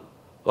 గ్రహాలు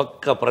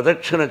ఒక్క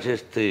ప్రదక్షిణ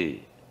చేస్తే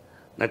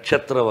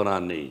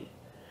నక్షత్రవనాన్ని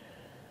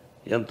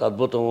ఎంత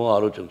అద్భుతమో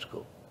ఆలోచించుకో.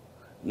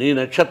 నీ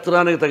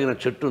నక్షత్రానికి తగిన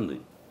చెట్టు ఉంది,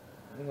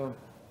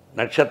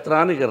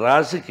 నక్షత్రానికి,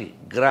 రాశికి,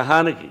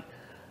 గ్రహానికి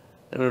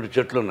 2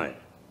 చెట్లు ఉన్నాయి.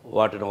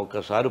 వాటిని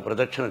ఒక్కసారి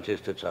ప్రదక్షిణ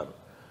చేస్తే చాలు.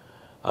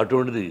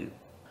 అటువంటిది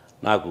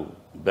నాకు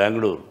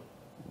బెంగళూరు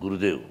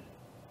గురుదేవ్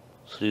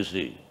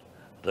శ్రీ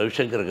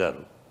రవిశంకర్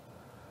గారు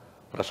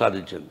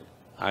ప్రసాదించింది.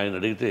 ఆయన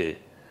అడిగితే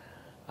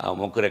ఆ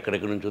మొక్కలు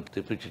ఎక్కడెక్కడి నుంచో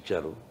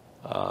తెప్పించిచ్చారు.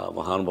 ఆ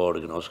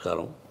మహానుభావుడికి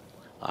నమస్కారం.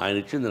 ఆయన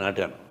ఇచ్చింది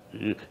నాటాను.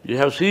 You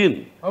have seen.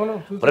 అవును,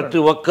 ప్రతి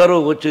ఒక్కరూ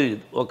వచ్చి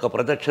ఒక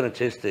ప్రదక్షిణ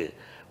చేస్తే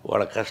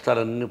వాళ్ళ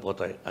కష్టాలన్నీ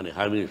పోతాయి అని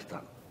హామీ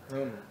ఇస్తాను.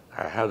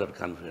 I have that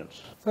confidence.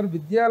 Sir,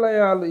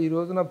 విద్యాలయాలు ఈ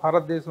రోజున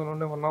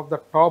భారతదేశంలోనే one of the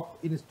top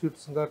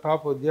ఇన్స్టిట్యూట్స్గా,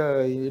 top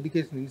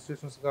education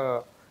ఇన్స్టిట్యూషన్స్గా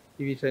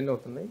ఇవి షైన్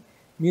అవుతున్నాయి.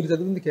 మీరు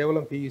చదివింది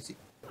కేవలం PUC,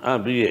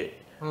 BA.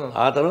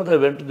 ఆ తర్వాత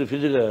వెంట the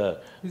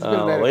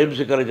YMC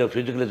college of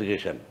physical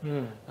education,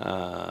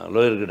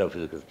 lower grade of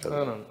physical,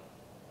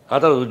 ఆ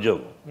తర్వాత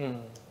ఉద్యోగం.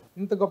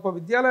 ఇంత గొప్ప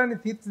విద్యాలయాన్ని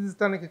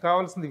తీర్చిదిద్దడానికి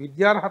కావాల్సింది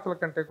విద్యార్హతల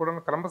కంటే కూడా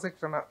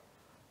క్రమశిక్షణ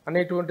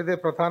అనేటువంటిదే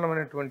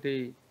ప్రధానమైనటువంటి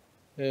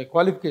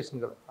క్వాలిఫికేషన్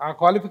కదా. ఆ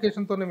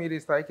క్వాలిఫికేషన్తోనే మీరు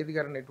ఈ స్థాయికి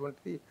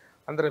ఎదిగారనేటువంటిది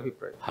అందరి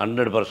అభిప్రాయం.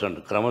 100%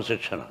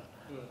 క్రమశిక్షణ,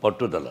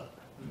 పట్టుదల,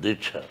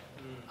 దీక్ష,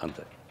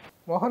 అంతే.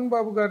 మోహన్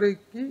బాబు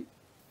గారికి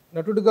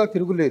నటుడిగా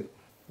తిరుగులేదు,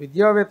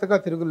 విద్యావేత్తగా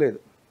తిరుగులేదు,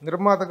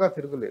 నిర్మాతగా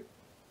తిరుగులేదు.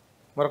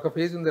 మరొక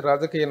ఫేజ్ ఉంది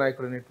రాజకీయ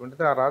నాయకుడు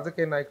అనేటువంటిది. ఆ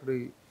రాజకీయ నాయకుడి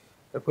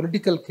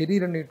పొలిటికల్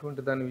కెరీర్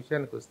అనేటువంటి దాని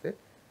విషయానికి వస్తే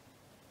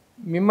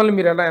మిమ్మల్ని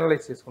మీరు ఎలా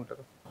అనలైజ్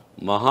చేసుకుంటారు?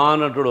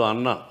 మహానటుడు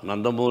అన్న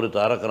నందమూరి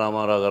తారక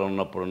రామారావు గారు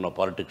ఉన్నప్పుడున్న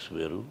పాలిటిక్స్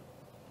వేరు,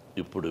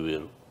 ఇప్పుడు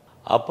వేరు.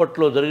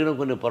 అప్పట్లో జరిగిన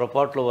కొన్ని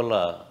పొరపాట్ల వల్ల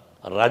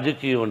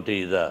రాజకీయం అంటే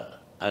ఇదా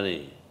అని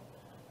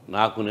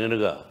నాకు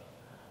నేనుగా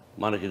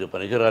మనకి ఇది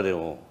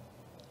పనికిరాదేమో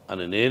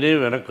అని నేనే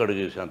వెనక్కి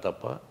అడుగేశాను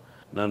తప్ప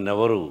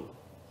నన్నెవరు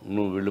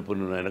నువ్వు వెళ్ళిపోయి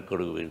నువ్వు వెనక్కి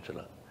అడుగు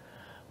వేయించలా.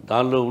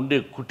 దానిలో ఉండే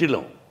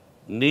కుటిలం,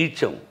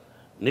 నీచం,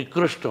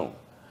 నికృష్టం,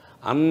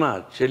 అన్న,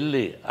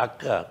 చెల్లి,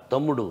 అక్క,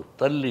 తమ్ముడు,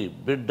 తల్లి,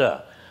 బిడ్డ,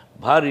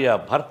 భార్య,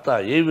 భర్త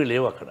ఏమీ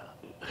లేవు అక్కడ.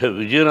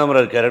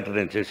 విజయరామరాజు క్యారెక్టర్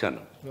నేను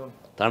చేశాను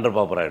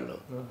తాండ్రపాపరాయుడులో.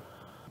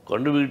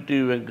 కొండవీటి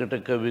వెంకట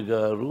కవి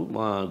గారు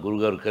మా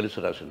గురుగారు కలిసి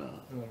రాసిన.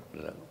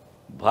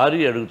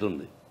 భార్య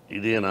అడుగుతుంది,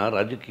 ఇదేనా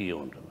రాజకీయం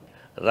ఉంటుంది.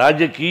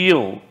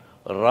 రాజకీయం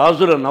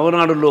రాజుల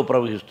నవనాడుల్లో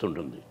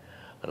ప్రవహిస్తుంటుంది,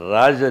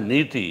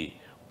 రాజనీతి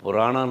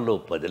పురాణంలో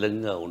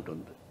పదిలంగా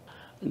ఉంటుంది.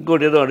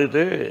 ఇంకోటి ఏదో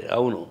అడిగితే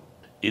అవును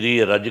ఇది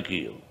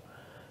రాజకీయం,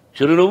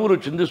 చిరునవ్వులు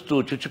చిందిస్తూ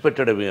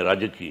చిచ్చుపెట్టడమే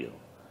రాజకీయం,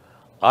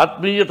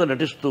 ఆత్మీయత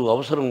నటిస్తూ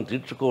అవసరం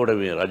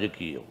తీర్చుకోవడమే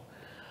రాజకీయం,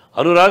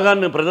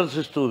 అనురాగాన్ని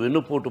ప్రదర్శిస్తూ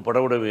వెన్నుపోటు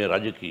పడవడమే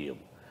రాజకీయం,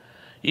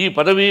 ఈ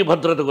పదవీ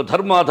భద్రతకు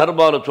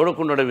ధర్మాధర్మాలు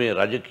చూడకుండడమే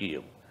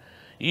రాజకీయం.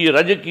 ఈ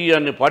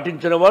రాజకీయాన్ని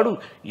పాటించిన వాడు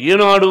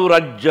ఏనాడు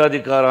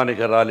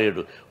రాజ్యాధికారానికి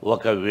రాలేడు,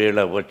 ఒకవేళ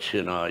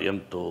వచ్చినా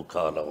ఎంతో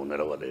కాలం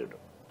నిలవలేడు.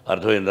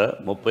 అర్థమైందా?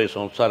 30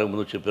 సంవత్సరాల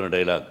ముందు చెప్పిన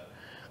డైలాగ్.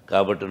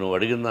 కాబట్టి నువ్వు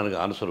అడిగిన దానికి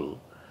ఆన్సరు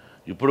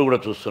ఇప్పుడు కూడా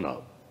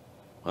చూస్తున్నావు.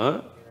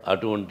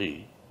 అటువంటి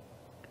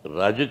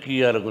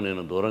రాజకీయాలకు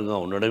నేను దూరంగా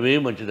ఉండడమే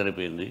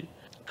మంచిదనిపోయింది.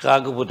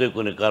 కాకపోతే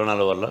కొన్ని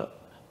కారణాల వల్ల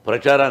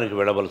ప్రచారానికి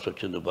వెళ్ళవలసి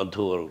వచ్చింది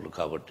బంధువర్గులు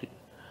కాబట్టి.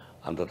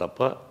 అంత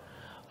తప్ప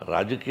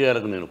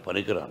రాజకీయాలకు నేను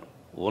పనికిరాను.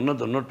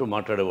 ఉన్నట్టు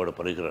మాట్లాడేవాడు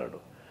పనికిరాడు.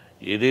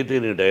 ఏదైతే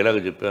నేను డైలాగ్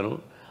చెప్పానో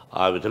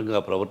ఆ విధంగా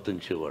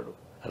ప్రవర్తించేవాడు.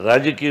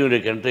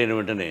 రాజకీయంలోకి ఎంటర్ అయిన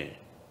వెంటనే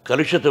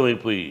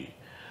కలుషితమైపోయి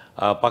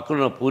ఆ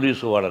పక్కన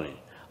పోలీసు వాళ్ళని,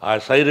 ఆ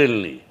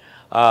సైరల్ని,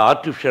 ఆ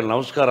ఆర్టిఫిషియల్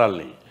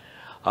నమస్కారాల్ని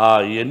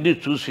ఇవన్నీ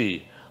చూసి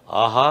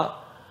ఆహా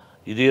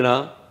ఇదేనా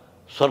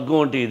స్వర్గం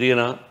అంటే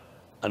ఇదేనా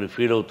అని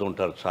ఫీల్ అవుతూ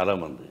ఉంటారు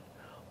చాలామంది.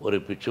 ఒరే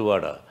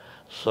పిచ్చివాడ,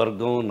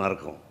 స్వర్గం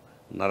నరకం,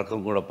 నరకం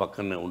కూడా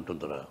పక్కనే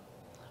ఉంటుందిరా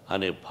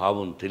అనే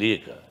భావం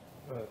తెలియక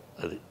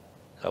అది.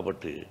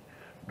 కాబట్టి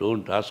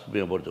don't ask me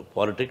about the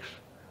politics,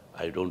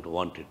 I don't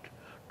want it.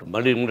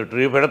 మళ్ళీ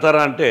రేపు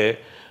పెడతారా అంటే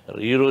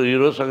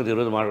ఈరోజు సంగతి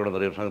ఈరోజు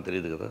మాట్లాడతారు, రేపు సంగతి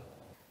తెలియదు కదా.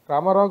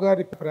 రామారావు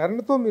గారి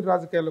ప్రేరణతో మీరు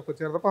రాజకీయాల్లోకి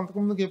వచ్చారు తప్ప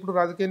అంతకుముందుకు ఎప్పుడు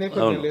రాజకీయ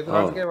నేపథ్యం లేదు,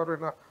 రాజకీయ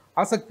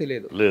ఆసక్తి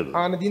లేదు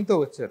ఆయన దీంతో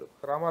వచ్చారు.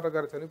 రామారావు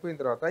గారు చనిపోయిన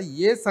తర్వాత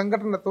ఏ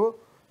సంఘటనతో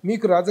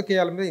మీకు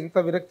రాజకీయాల మీద ఇంత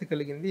విరక్తి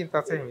కలిగింది, ఇంత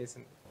అసహ్యం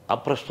వేసింది?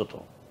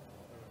 అప్రస్తుతం,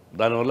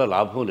 దానివల్ల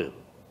లాభం లేదు,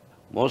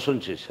 మోసం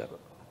చేశారు.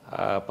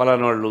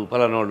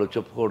 పలానాళ్ళు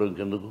చెప్పుకోవడం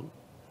ఇంకెందుకు,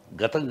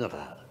 గతం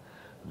కదా,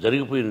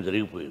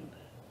 జరిగిపోయింది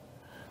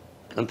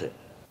అంతే.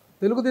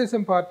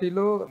 తెలుగుదేశం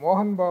పార్టీలో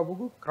మోహన్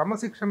బాబుకు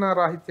క్రమశిక్షణ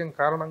రాహిత్యం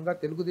కారణంగా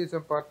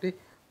తెలుగుదేశం పార్టీ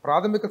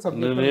ప్రాథమిక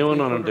సభ్యులు.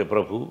 నేనేమన్నానంటే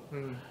ప్రభు,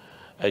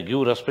 I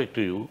give respect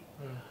to you.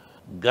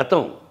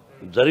 గతం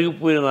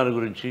జరిగిపోయిన దాని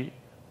గురించి,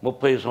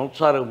 30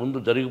 సంవత్సరాల ముందు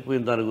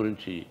జరిగిపోయిన దాని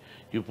గురించి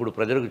ఇప్పుడు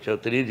ప్రజలకు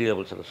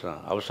తెలియజేయవలసిన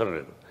అవసరం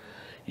లేదు.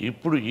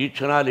 ఇప్పుడు ఈ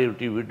క్షణాలు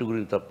ఏమిటి వీటి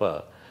గురించి తప్ప,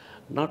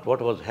 not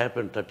what was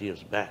happen 30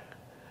 years back.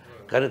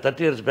 కానీ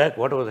 30 years back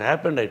what was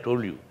happened I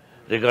told you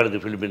regarding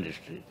the film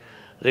industry,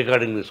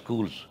 regarding the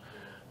schools,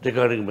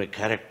 regarding my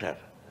character,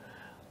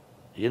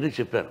 ఇవన్నీ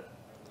చెప్పాను.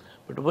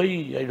 But why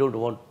I don't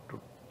want to.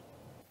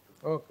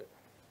 Okay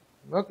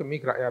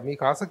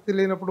మీకు ఆసక్తి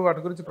లేనప్పుడు వాటి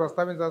గురించి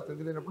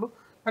ప్రస్తావించాల్సింది లేనప్పుడు,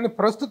 కానీ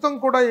ప్రస్తుతం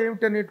కూడా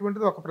ఏమిటి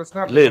అనేటువంటిది ఒక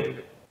ప్రశ్న లేదు.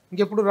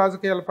 ఇంకెప్పుడు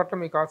రాజకీయాల పట్ల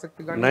మీకు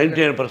ఆసక్తి కానీ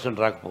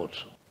 99%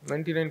 రాకపోవచ్చు,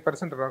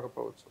 99%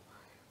 రాకపోవచ్చు.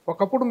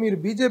 ఒకప్పుడు మీరు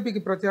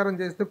బీజేపీకి ప్రచారం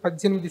చేస్తే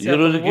 18. ఈ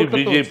రోజుకి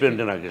బీజేపీ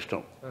అంటే నాకు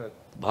ఇష్టం.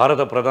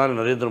 భారత ప్రధాని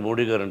నరేంద్ర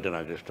మోడీ గారు అంటే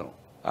నాకు ఇష్టం.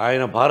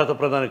 ఆయన భారత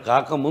ప్రధాని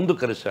కాకముందు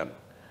కలిశాను,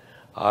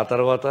 ఆ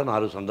తర్వాత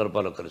 4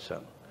 సందర్భాల్లో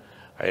కలిశాను.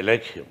 I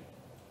like him,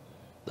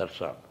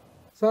 that's all.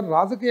 Sir,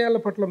 రాజకీయాల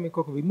పట్ల మీకు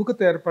ఒక విముఖత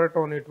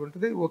ఏర్పడటం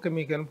అనేటువంటిది ఓకే,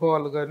 మీకు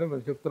అనుభవాలు కానీ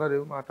మీరు చెప్తున్నారు,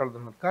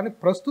 మాట్లాడుతున్నారు. కానీ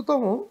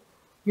ప్రస్తుతము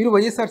మీరు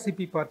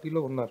వైఎస్ఆర్సీపీ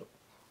పార్టీలో ఉన్నారు.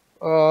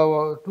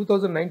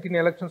 2019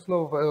 ఎలక్షన్స్లో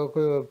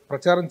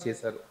ప్రచారం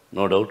చేశారు.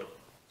 నో డౌట్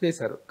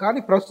చేశారు. కానీ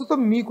ప్రస్తుతం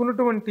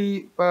మీకున్నటువంటి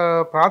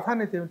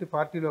ప్రాధాన్యత ఏమిటి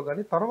పార్టీలో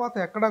కానీ, తర్వాత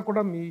ఎక్కడా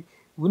కూడా మీ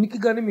ఉనికి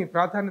కానీ మీ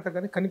ప్రాధాన్యత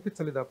కానీ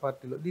కనిపించలేదు ఆ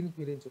పార్టీలో. దీనికి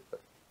మీరేం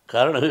చెప్తారు?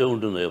 కారణం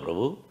ఏముంటుంది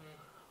ప్రభు,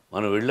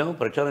 మనం వెళ్ళాము,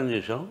 ప్రచారం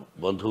చేసాం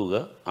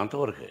బంధువుగా,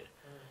 అంతవరకే.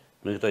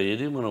 మిగతా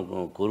ఏది మనం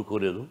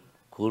కోరుకోలేదు,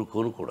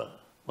 కోరుకోను కూడా.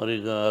 మరి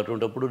ఇక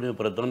అటువంటిప్పుడు నేను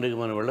ప్రధానికి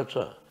మనం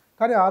వెళ్ళొచ్చా?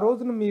 కానీ ఆ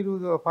రోజున మీరు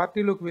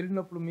పార్టీలోకి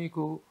వెళ్ళినప్పుడు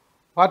మీకు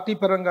పార్టీ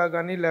పరంగా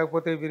కానీ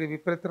లేకపోతే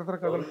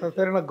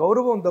విపరీతమైన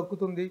గౌరవం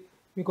దక్కుతుంది.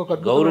 మీకు ఒక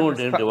గౌరవం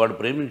అంటే ఏంటి? వాడు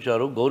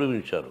ప్రేమించారు,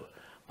 గౌరవించారు.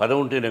 పదం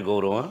ఉంటేనే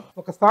గౌరవమా?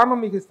 ఒక స్థానం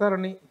మీకు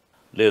ఇస్తారని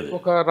లేదు.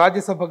 ఒక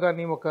రాజ్యసభ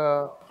కానీ ఒక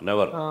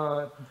నెవర్.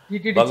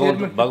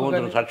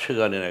 భగవంతుని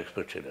సాక్షిగా నేను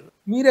ఎక్స్పెక్ట్ చేయలేదు.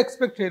 మీరు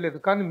ఎక్స్పెక్ట్ చేయలేదు,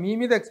 కానీ మీ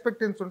మీద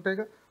ఎక్స్పెక్టేషన్స్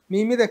ఉంటాయిగా.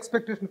 మీ మీద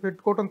ఎక్స్పెక్టేషన్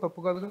పెట్టుకోవడం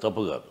తప్పు కాదు.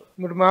 తప్పు కాదు.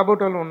 ఇప్పుడు మా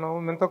బోటోలో ఉన్నాము,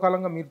 ఎంతో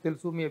కాలంగా మీరు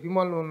తెలుసు, మీ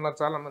అభిమానులు ఉన్నారు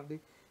చాలామంది.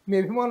 మీ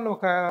అభిమానులు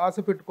ఒక ఆశ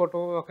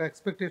పెట్టుకోవటం, ఒక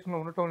ఎక్స్పెక్టేషన్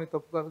ఉండటం అనేది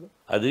తప్పు కాదు.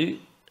 అది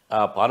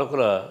ఆ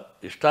పాలకుల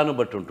ఇష్టాన్ని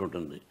బట్టి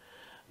ఉంటుంటుంది.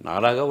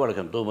 నాలాగా వాళ్ళకి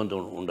ఎంతోమంది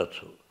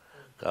ఉండొచ్చు.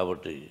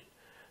 కాబట్టి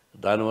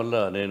దానివల్ల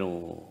నేను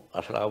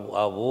అసలు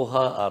ఆ ఊహ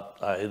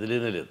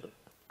ఎదిలేనే లేదు.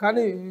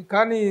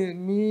 కానీ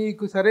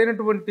మీకు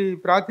సరైనటువంటి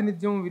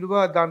ప్రాతినిధ్యం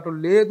విలువ దాంట్లో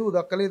లేదు,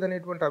 దక్కలేదు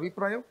అనేటువంటి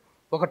అభిప్రాయం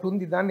ఒకటి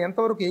ఉంది. దాన్ని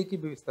ఎంతవరకు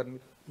ఏకీభవిస్తారు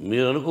మీరు?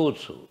 మీరు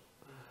అనుకోవచ్చు,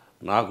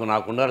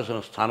 నాకు ఉండాల్సిన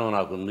స్థానం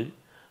నాకుంది,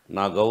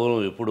 నా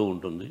గౌరవం ఎప్పుడూ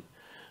ఉంటుంది,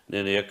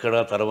 నేను ఎక్కడా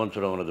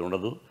తరవంచడం అనేది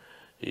ఉండదు,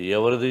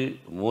 ఎవరిది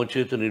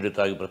మోచేతి నీళ్ళు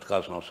తాగి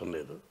బ్రతకాల్సిన అవసరం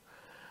లేదు.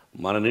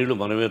 మన నీళ్లు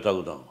మనమే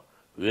తాగుతాం,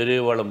 వేరే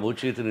వాళ్ళ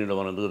మోచేతి నీళ్ళు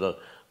మనం ఎందుకు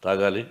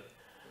తాగాలి?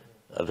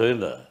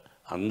 అర్థమైందా?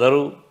 అందరూ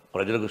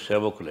ప్రజలకు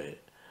సేవకులే.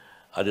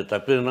 అది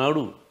తప్పిన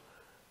నాడు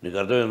నీకు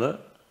అర్థమైందా?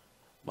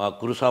 మా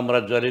కురు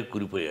సామ్రాజ్యాలే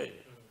కూలిపోయాయి.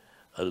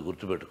 అది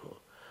గుర్తుపెట్టుకో.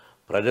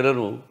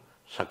 ప్రజలను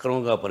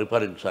సక్రమంగా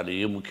పరిపాలించాలి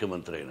ఏ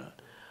ముఖ్యమంత్రి అయినా.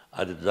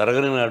 అది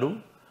జరగని నాడు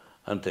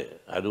అంతే,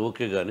 అది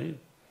ఓకే. కానీ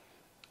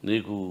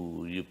నీకు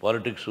ఈ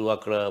పాలిటిక్స్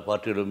అక్కడ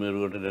పార్టీలో మీరు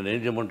అంటే నేనేం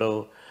చేయమంటావు?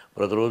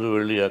 ప్రతిరోజు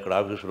వెళ్ళి అక్కడ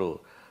ఆఫీసులో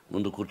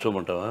ముందు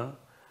కూర్చోమంటావా?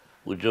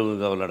 ఉద్యోగం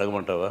కావాలని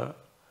అడగమంటావా?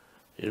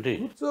 ఏంటి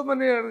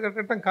కూర్చోమని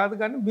అడగటం కాదు,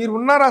 కానీ మీరు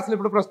ఉన్నారా అసలు?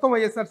 ఇప్పుడు ప్రస్తుతం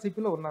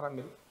వైఎస్ఆర్సీపీలో ఉన్నారా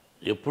మీరు?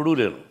 ఎప్పుడూ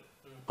లేను.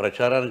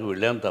 ప్రచారానికి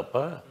వెళ్ళాను తప్ప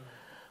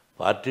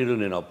పార్టీలో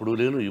నేను అప్పుడు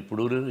లేను,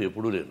 ఇప్పుడు లేను,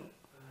 ఎప్పుడూ లేను.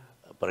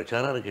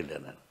 ప్రచారానికి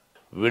వెళ్ళాను. నేను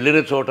వెళ్ళిన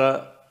చోట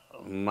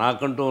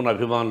నాకంటూ ఉన్న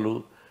అభిమానులు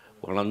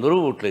వాళ్ళందరూ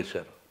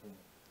ఓట్లేశారు.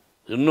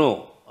 ఎన్నో,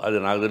 అది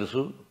నాకు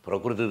తెలుసు,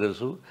 ప్రకృతి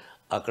తెలుసు,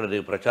 అక్కడ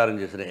నేను ప్రచారం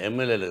చేసిన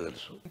ఎమ్మెల్యేలకు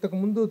తెలుసు.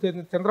 ఇంతకుముందు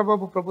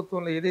చంద్రబాబు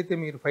ప్రభుత్వంలో ఏదైతే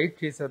మీరు ఫైట్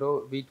చేశారో,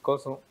 వీటి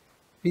కోసం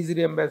ఫీజు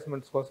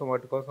రియంబర్స్మెంట్స్ కోసం,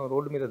 వాటి కోసం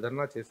రోడ్డు మీద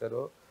ధర్నా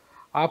చేశారో,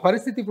 ఆ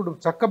పరిస్థితి ఇప్పుడు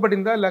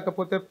చక్కబడిందా,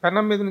 లేకపోతే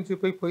పెనం మీద నుంచి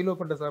పోయి పొయ్యిలో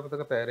పడ్డ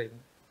సామెతగా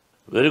తయారైంది?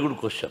 Very good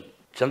question.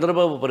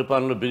 చంద్రబాబు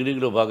పరిపాలనలో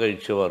బిగినింగ్లో బాగా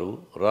ఇచ్చేవారు,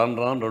 రాను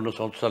 2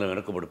 సంవత్సరాలు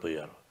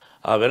వెనకబడిపోయారు.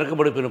 ఆ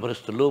వెనకబడిపోయిన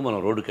పరిస్థితుల్లో మనం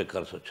రోడ్డుకి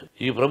ఎక్కాల్సి వచ్చింది.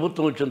 ఈ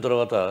ప్రభుత్వం వచ్చిన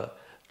తర్వాత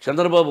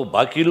చంద్రబాబు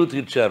బాకీలు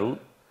తీర్చారు,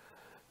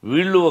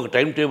 వీళ్ళు ఒక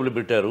టైం టేబుల్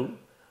పెట్టారు.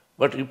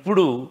 బట్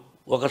ఇప్పుడు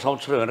 1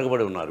 సంవత్సరం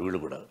వెనకబడి ఉన్నారు వీళ్ళు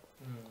కూడా.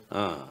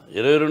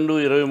 22,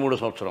 23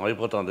 సంవత్సరం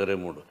అయిపోతుంది.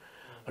 23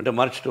 అంటే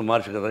మార్చి టు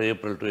మార్చి కదా,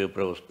 ఏప్రిల్ టు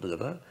ఏప్రిల్ వస్తుంది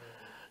కదా.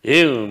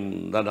 ఏం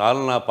దాని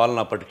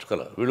పాలన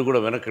పట్టించుకోలే. వీళ్ళు కూడా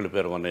వెనక్కి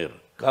వెళ్ళిపోయారు 1 year.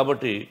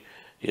 కాబట్టి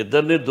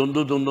ఇద్దరిని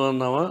దొందు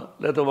అన్నావా,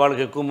 లేకపోతే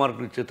వాళ్ళకి ఎక్కువ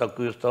మార్కులు ఇచ్చి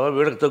తక్కువ ఇస్తావా,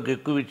 వీళ్ళకి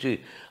ఎక్కువ ఇచ్చి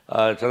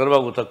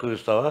చంద్రబాబు తక్కువ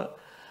ఇస్తావా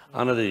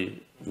అన్నది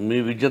మీ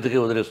విజ్ఞతకే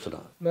వదిలేస్తున్నా.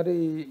 మరి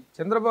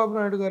చంద్రబాబు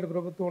నాయుడు గారి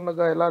ప్రభుత్వం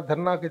ఉండగా ఎలా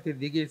ధర్నాకైతే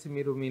దిగేసి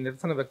మీరు మీ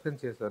నిరసన వ్యక్తం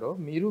చేశారో,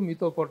 మీరు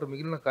మీతో పాటు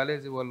మిగిలిన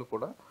కాలేజీ వాళ్ళు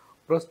కూడా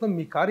ప్రస్తుతం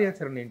మీ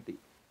కార్యాచరణ ఏంటి?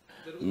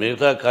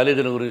 మిగతా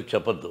కాలేజీల గురించి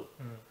చెప్పొద్దు,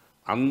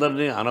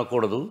 అందరినీ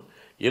అనకూడదు.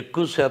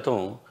 ఎక్కువ శాతం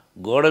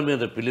గోడ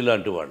మీద పిల్లి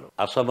లాంటి వాళ్ళు,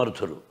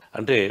 అసమర్థులు.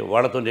 అంటే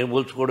వాళ్ళతో నేను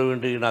పోల్చుకోవడం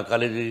ఏంటి? నా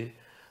కాలేజీ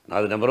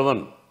నాది నెంబర్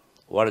 1.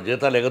 వాళ్ళ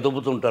జీతాలు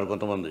ఎగదొబ్బుతుంటారు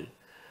కొంతమంది,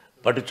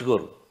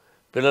 పట్టించుకోరు.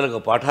 పిల్లలకు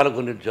పాఠాలు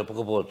కొన్ని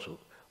చెప్పకపోవచ్చు.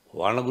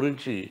 వాళ్ళ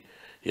గురించి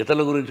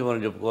ఇతరుల గురించి మనం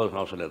చెప్పుకోవాల్సిన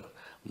అవసరం లేదు.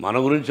 మన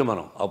గురించి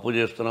మనం అప్పు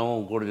చేస్తున్నాము,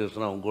 ఇంకోటి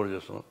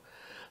చేస్తున్నాం,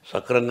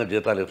 సక్రమంగా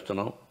జీతాలు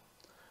ఇస్తున్నాం,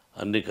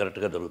 అన్నీ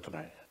కరెక్ట్గా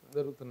జరుగుతున్నాయి.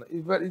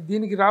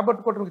 దీనికి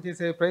రాబట్టుకోవడానికి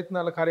చేసే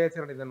ప్రయత్నాల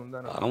కార్యాచరణ ఏదైనా ఉందా?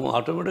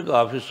 ఆటోమేటిక్గా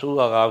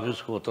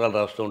ఆఫీస్కు ఉత్తరాలు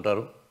రాస్తూ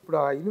ఉంటారు. ఇప్పుడు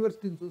ఆ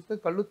యూనివర్సిటీని చూస్తే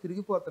కళ్ళు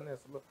తిరిగిపోతున్నాయి.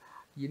 అసలు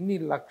ఎన్ని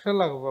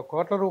లక్షల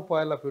కోట్ల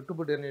రూపాయల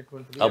పెట్టుబడి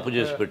అనేటువంటిది అప్పు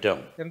చేసి పెట్టాం.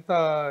 ఎంత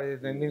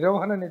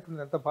నిర్వహణ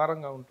అనేటువంటిది ఎంత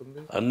భారంగా ఉంటుంది.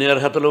 అన్ని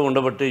అర్హతలు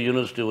ఉండబట్టి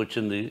యూనివర్సిటీ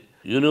వచ్చింది.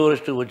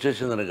 యూనివర్సిటీ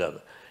వచ్చేసిందని కాదు,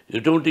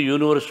 ఎటువంటి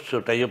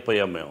యూనివర్సిటీ టైఅప్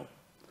అయ్యాం మేము.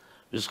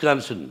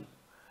 విస్కాన్సిన్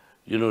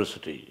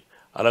యూనివర్సిటీ,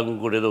 అలాగే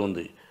ఇంకోటి ఏదో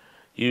ఉంది.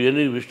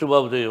 ఇవన్నీ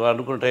విష్ణుబాబు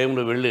అనుకున్న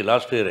టైంలో వెళ్ళి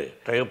లాస్ట్ ఇయరే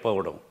టైఅప్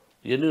అవ్వడం,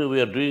 ఇవన్నీ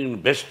వీఆర్ డూయింగ్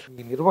బెస్ట్.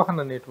 ఈ నిర్వహణ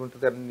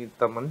అనేటువంటిది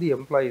అంతమంది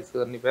ఎంప్లాయీస్,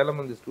 అన్ని వేల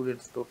మంది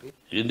స్టూడెంట్స్ తోటి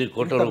ఎన్ని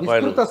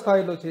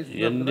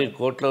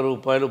కోట్ల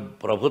రూపాయలు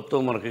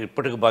ప్రభుత్వం మనకి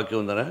ఇప్పటికి బాకీ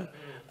ఉందనే,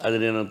 అది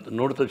నేను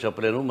నోటితో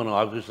చెప్పలేను. మనం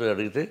ఆఫీసులో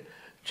అడిగితే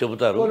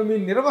చెబుతారు. మీ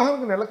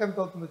నిర్వహణకు నెలకు ఎంత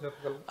అవుతుందో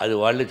చెప్పగలరు? అది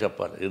వాళ్ళే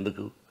చెప్పాలి.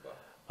 ఎందుకు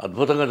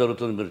అద్భుతంగా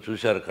జరుగుతుంది, మీరు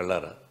చూశారు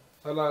కళ్ళారా.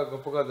 చాలా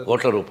గొప్పగా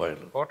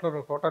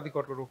కోట్లాది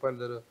కోట్ల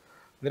రూపాయలు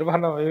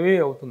నిర్వహణ వ్యయం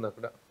అవుతుంది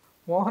అక్కడ.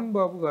 మోహన్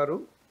బాబు గారు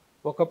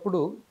ఒకప్పుడు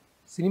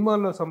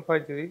సినిమాల్లో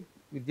సంపాదించి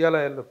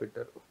విద్యాలయాల్లో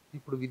పెట్టారు.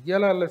 ఇప్పుడు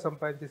విద్యాలయాల్లో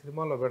సంపాదించి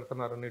సినిమాల్లో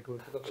పెడుతున్నారు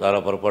అనేటువంటిది చాలా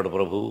పొరపాటు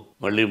ప్రభు.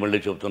 మళ్ళీ మళ్ళీ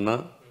చెప్తున్నా,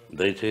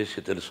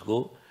 దయచేసి తెలుసుకో.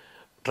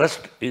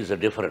 Trust is a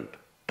different.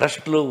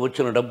 ట్రస్ట్లో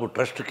వచ్చిన డబ్బు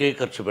ట్రస్ట్కే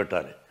ఖర్చు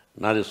పెట్టాలి.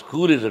 నాది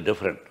స్కూల్ ఈజ్ అ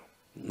డిఫరెంట్.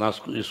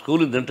 ఈ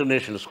school is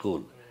international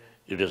school,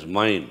 it is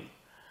mine.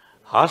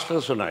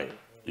 Hostels ఉన్నాయి,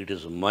 ఇట్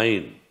ఈస్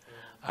మైన్.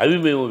 అవి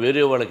మేము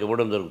వేరే వాళ్ళకి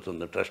ఇవ్వడం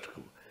జరుగుతుంది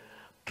ట్రస్ట్కు.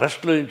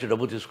 ట్రస్ట్లో నుంచి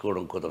డబ్బు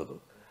తీసుకోవడం కుదరదు.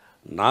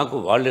 నాకు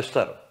వాళ్ళు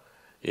ఇస్తారు.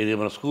 ఏది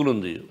మన స్కూల్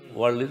ఉంది,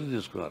 వాళ్ళు ఇది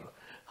తీసుకున్నారు.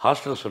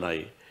 హాస్టల్స్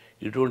ఉన్నాయి,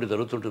 ఇటువంటి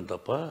జరుగుతుంటుంది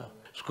తప్ప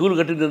స్కూల్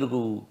కట్టింది ఎందుకు?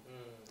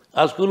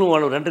 ఆ స్కూల్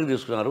వాళ్ళు రెంట్కి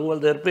తీసుకున్నారు,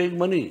 వాళ్ళు they are paying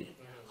money.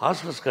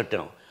 Hostels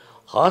కట్టాం,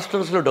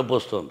 హాస్టల్స్లో డబ్బు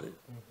వస్తుంది.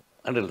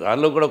 అంటే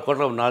దానిలో కూడా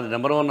కోట్ల, నాది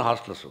నెంబర్ 1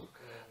 హాస్టల్స్.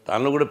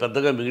 దానిలో కూడా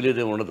పెద్దగా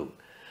మిగిలేదే ఉండదు.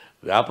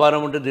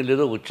 వ్యాపారం అంటే దీనిలో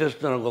ఏదో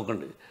వచ్చేస్తుంది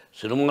అనుకోకండి.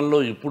 సినిమాల్లో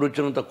ఇప్పుడు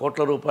వచ్చినంత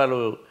కోట్ల రూపాయలు,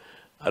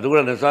 అది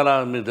కూడా నిజాలా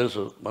మీకు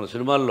తెలుసు. మన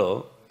సినిమాల్లో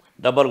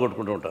డబ్బాలు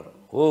కొట్టుకుంటూ ఉంటారు.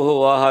 ఓహో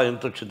ఆహా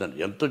ఎంత వచ్చిందని.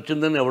 ఎంత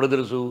వచ్చిందని ఎవడో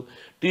తెలుసు?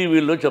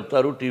 టీవీల్లో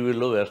చెప్తారు,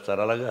 టీవీల్లో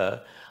వేస్తారు. అలాగా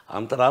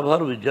అంత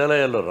లాభాలు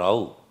విద్యాలయాల్లో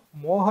రావు.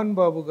 మోహన్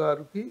బాబు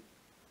గారికి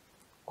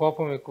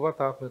కోపం ఎక్కువ,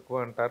 తాపం ఎక్కువ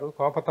అంటారు.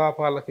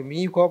 కోపతాపాలకి,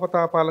 మీ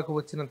కోపతాపాలకు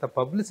వచ్చినంత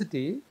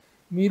పబ్లిసిటీ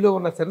మీలో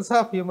ఉన్న సెన్స్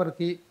ఆఫ్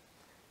హ్యూమర్కి,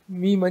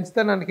 మీ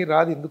మంచితనానికి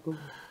రాదు ఎందుకు?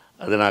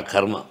 అది నా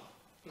కర్మ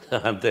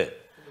అంతే.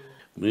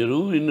 మీరు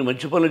ఇన్ని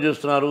మంచి పనులు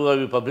చేస్తున్నారు,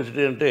 అవి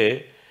పబ్లిసిటీ అంటే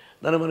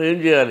దాన్ని మనం ఏం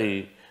చేయాలి?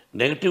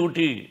 నెగటివ్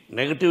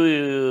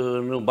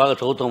బాగా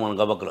చదువుతాం మనం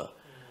గబక్కలో.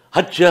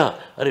 హత్య,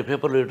 అరే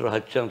పేపర్లో లీటర్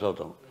హత్య అని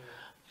చదువుతాం.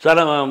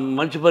 చాలా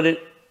మంచి పని.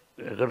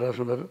 ఎక్కడ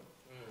రాస్తున్నారు,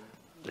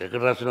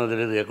 ఎక్కడ రాస్తున్నా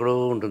తెలియదు, ఎక్కడో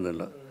ఉంటుంది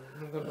ఇలా.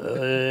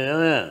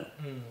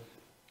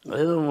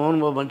 అదేదో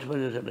మోహన్ బాబు మంచి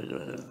పని చేశాడు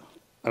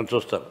అని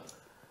చూస్తారు.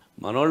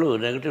 మనోళ్ళు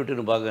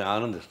నెగటివిటీని బాగా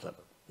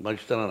ఆనందిస్తారు,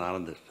 మంచితనాన్ని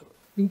ఆనందిస్తారు.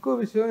 ఇంకో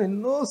విషయం,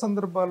 ఎన్నో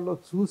సందర్భాల్లో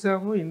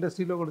చూసాము,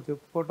 ఇండస్ట్రీలో కూడా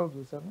చెప్పుకోవటం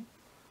చూసాము.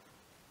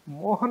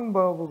 మోహన్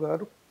బాబు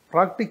గారు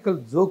ప్రాక్టికల్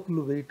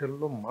జోకులు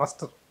వేయటంలో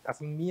మాస్టర్.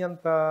 అసలు మీ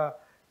అంత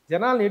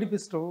జనాలు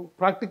ఏడిపిస్తాం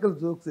ప్రాక్టికల్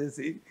జోక్స్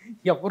వేసి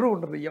ఎవరు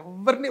ఉండరు,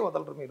 ఎవరిని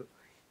వదలరు మీరు.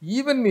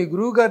 ఈవెన్ మీ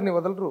గురువు గారిని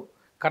వదలరు,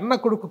 కన్న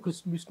కొడుకు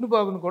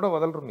విష్ణుబాబుని కూడా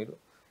వదలరు మీరు.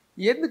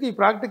 ఎందుకు ఈ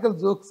ప్రాక్టికల్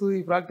జోక్స్,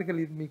 ఈ ప్రాక్టికల్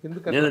ఇది మీకు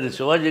ఎందుకు? నేను అది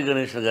శివాజీ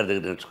గణేశన్ గారి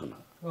దగ్గర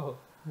నేర్చుకున్నాను.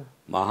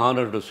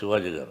 మహానటుడు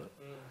శివాజీ గారు,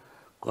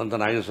 కొంత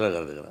నాగేశ్వరరావు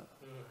గారి దగ్గర,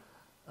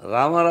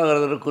 రామారావు గారి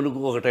దగ్గర కొన్ని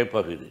ఒక టైప్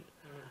ఆఫ్ ఇది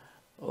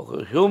ఒక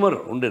హ్యూమర్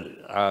ఉండేది.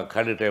 ఆ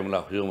ఖాళీ టైంలో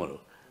ఆ హ్యూమర్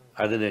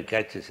అది నేను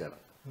క్యాచ్ చేశాను.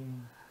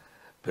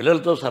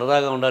 పిల్లలతో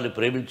సరదాగా ఉండాలి,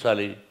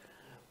 ప్రేమించాలి,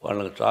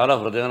 వాళ్ళకి చాలా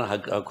హృదయాన్ని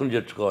హక్కును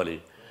చేర్చుకోవాలి,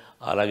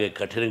 అలాగే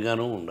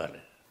కఠినంగానూ ఉండాలి.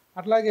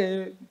 అట్లాగే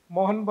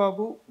మోహన్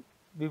బాబు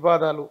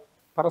వివాదాలు,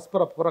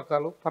 పరస్పర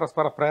పూరకాలు,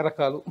 పరస్పర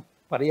ప్రేరకాలు,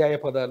 పర్యాయ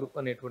పదాలు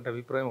అనేటువంటి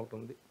అభిప్రాయం ఒకటి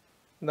ఉంది.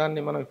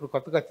 దాన్ని మనం ఇప్పుడు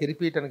కొత్తగా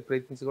తెరిపేయడానికి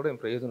ప్రయత్నించి కూడా ఏం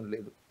ప్రయోజనం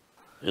లేదు.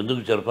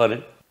 ఎందుకు జరపాలి?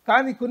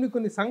 కానీ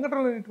కొన్ని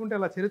సంఘటనలు అనేటువంటి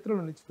అలా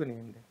చరిత్రలో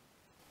నిలిచిపోయినాయండి.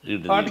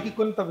 వాటికి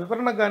కొంత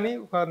వివరణ కానీ,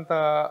 కొంత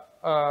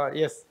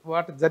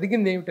వాటి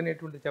జరిగింది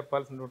ఏమిటనేటువంటి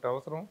చెప్పాల్సినటువంటి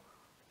అవసరం,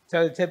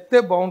 చెప్తే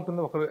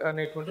బాగుంటుంది ఒక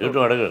అనేటువంటి.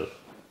 అడగరు.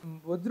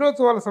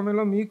 వజ్రోత్సవాల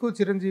సమయంలో మీకు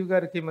చిరంజీవి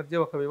గారికి మధ్య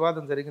ఒక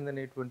వివాదం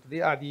జరిగిందనేటువంటిది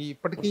అది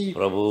ఇప్పటికీ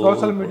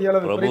సోషల్ మీడియాలో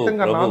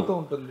విపరీతంగా నానుతూ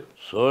ఉంటుంది.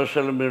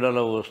 సోషల్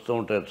మీడియాలో వస్తూ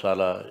ఉంటాయి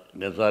చాలా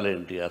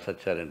నిజాలేంటి,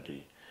 అసత్యాలేంటి.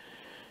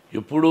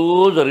 ఎప్పుడూ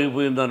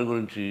జరిగిపోయిన దాని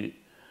గురించి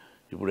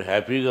ఇప్పుడు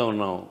హ్యాపీగా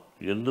ఉన్నాం.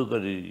 ఎందుకు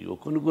అది?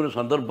 కొన్ని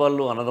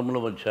సందర్భాల్లో అన్నదమ్ముల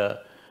మధ్య,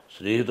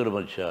 స్నేహితుల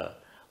మధ్య,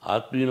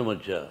 ఆత్మీయుల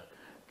మధ్య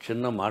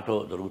చిన్న మాట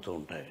జరుగుతూ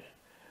ఉంటాయి.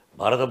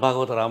 భారత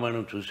భాగవత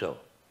రామాయణం చూసావు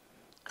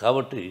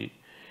కాబట్టి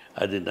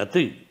అది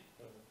నథింగ్.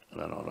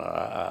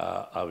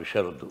 ఆ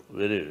విషయాలు వద్దు,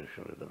 వేరే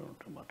విషయాలు ఏదైనా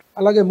ఉంటున్నమాట.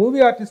 అలాగే మూవీ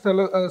ఆర్టిస్ట్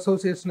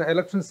అసోసియేషన్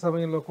ఎలక్షన్స్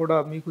సమయంలో కూడా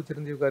మీకు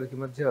చిరంజీవి గారికి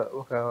మధ్య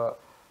ఒక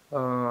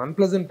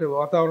అన్ప్లెజెంట్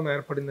వాతావరణం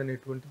ఏర్పడింది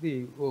అనేటువంటిది.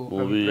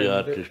 మూవీ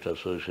ఆర్టిస్ట్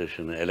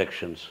అసోసియేషన్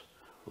ఎలక్షన్స్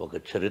ఒక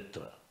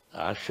చరిత్ర.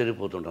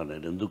 ఆశ్చర్యపోతుంటాను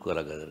నేను, ఎందుకు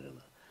అలాగా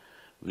జరిగింది.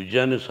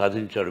 విజయాన్ని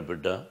సాధించాడు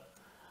బిడ్డ,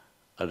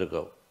 అదొక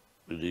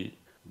ఇది.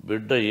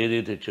 బిడ్డ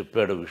ఏదైతే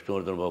చెప్పాడో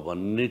విష్ణువర్ధన్ బాబు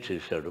అన్నీ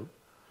చేశాడు.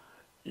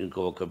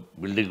 ఇంకొక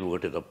బిల్డింగ్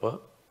ఒకటి తప్ప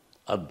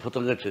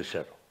అద్భుతంగా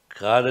చేశాడు.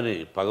 కాదని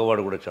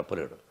పగవాడు కూడా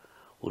చెప్పలేడు.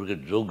 ఊరికే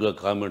జోక్గా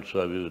కామెంట్స్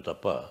అవి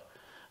తప్ప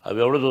అవి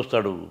ఎవడో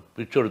చూస్తాడు?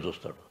 పిచ్చోడు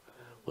చూస్తాడు,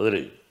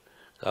 వదిలే.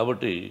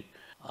 కాబట్టి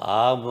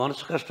ఆ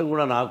మనసు కష్టం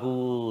కూడా నాకు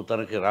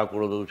తనకి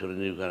రాకూడదు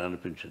చిరంజీవి గారు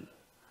అనిపించింది.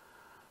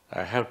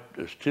 I have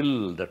still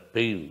that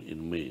pain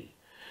in me.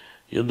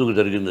 ఎందుకు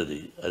జరిగింది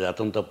అది? అది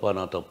అతను తప్ప,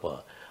 నా తప్ప?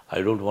 I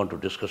don't want to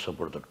discuss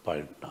about that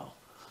point now.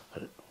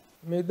 అది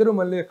మీ ఇద్దరు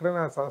మళ్ళీ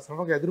ఎక్కడైనా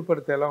శ్రమకు ఎదురు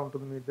పడితే ఎలా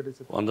ఉంటుంది మీ ఇద్దరు?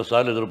 100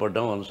 సార్లు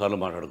ఎదురుపడ్డాం, 100 సార్లు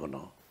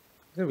మాట్లాడుకున్నాం.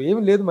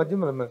 ఏమి లేదు మధ్య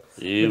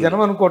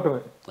జనం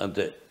అనుకోవటమే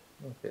అంతే.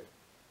 ఓకే.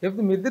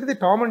 లేకపోతే మీ ఇద్దరిది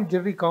టామ్ అండ్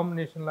జెర్రీ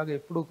కాంబినేషన్ లాగా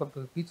ఎప్పుడు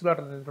కొంత కీచులాట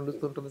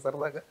నడుస్తుంటుంది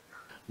సరదాగా,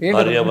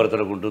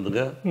 భార్యాభర్తలకు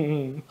ఉంటుందిగా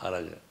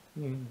అలాగే.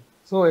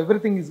 So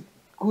everything is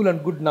cool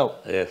and good now.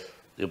 Yes,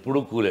 ఎప్పుడూ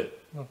కూలే.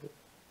 ఓకే.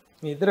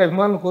 మీ ఇద్దరు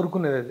అభిమానులు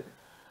కోరుకునేది అది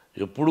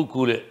ఎప్పుడూ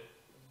కూలే,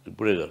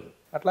 ఇప్పుడే కాదు.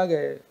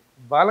 అట్లాగే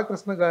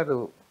బాలకృష్ణ గారు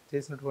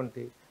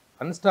చేసినటువంటి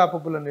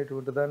అన్స్టాపబుల్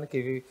అనేటువంటి దానికి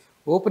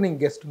ఓపెనింగ్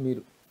గెస్ట్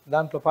మీరు,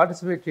 దాంట్లో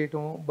పార్టిసిపేట్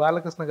చేయటం,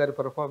 బాలకృష్ణ గారి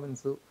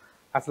పర్ఫార్మెన్సు,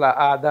 అసలు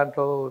ఆ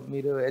దాంట్లో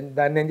మీరు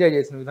దాన్ని ఎంజాయ్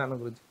చేసిన విధానం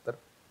గురించి చెప్తారు?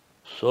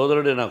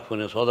 సోదరుడే నాకు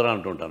ఫోన్, సోదర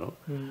అంటుంటాను,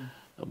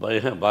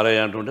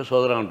 బాలయ్య అంటుంటే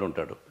సోదర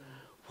అంటుంటాడు.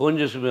 ఫోన్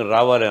చేసి మీరు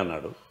రావాలి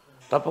అన్నాడు,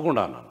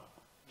 తప్పకుండా అన్నాను.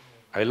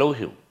 I love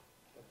him,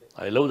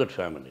 I love that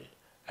family,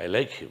 I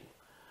like him.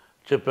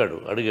 చెప్పాడు,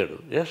 అడిగాడు,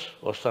 ఎస్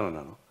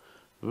వస్తానన్నాను,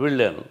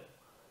 వెళ్ళాను.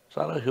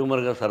 చాలా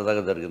హ్యూమర్గా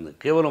సరదాగా జరిగింది.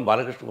 కేవలం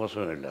బాలకృష్ణ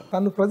కోసమే వెళ్ళాను.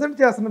 తను ప్రజెంట్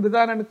చేస్తున్న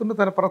విధానానికి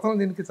తన పర్సనల్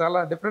దీనికి చాలా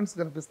డిఫరెన్స్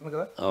కనిపిస్తుంది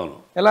కదా. అవును.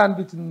 ఎలా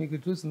అనిపించింది మీకు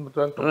చూసిన?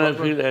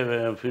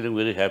 Feeling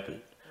very happy,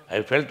 I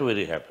felt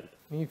very happy.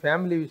 Me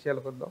family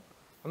విషయాలకు వద్దాం.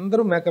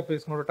 అందరూ మేకప్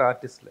వేసుకున్నట్టు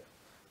ఆర్టిస్టులే,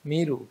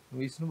 మీరు,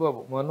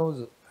 Vishnubabu,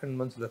 Manoj and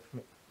Manchu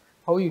Lakshmi.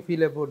 How you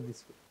feel about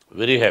this?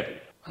 Very happy.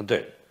 అంతే,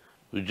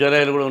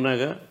 విద్యాలయాలు కూడా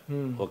ఉన్నాయిగా,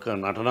 ఒక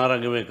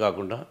నటనారంగమే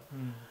కాకుండా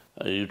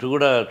ఇటు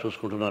కూడా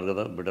చూసుకుంటున్నారు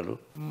కదా బిడ్డలు.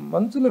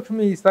 మంచు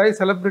లక్ష్మి ఈ స్థాయి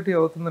సెలబ్రిటీ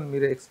అవుతుందని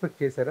మీరు ఎక్స్పెక్ట్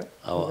చేశారా?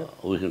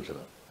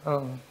 ఊహించరా.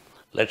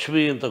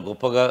 లక్ష్మి ఇంత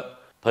గొప్పగా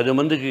 10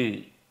 మందికి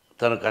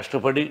తను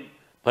కష్టపడి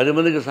 10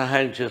 మందికి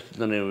సహాయం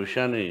చేస్తుందనే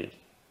విషయాన్ని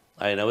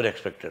ఆయన ఎవరు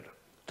ఎక్స్పెక్టెడ్.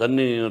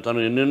 తను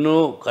ఎన్నెన్నో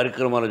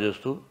కార్యక్రమాలు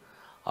చేస్తూ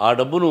ఆ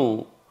డబ్బును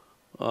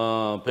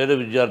పేద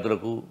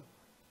విద్యార్థులకు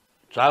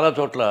చాలా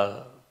చోట్ల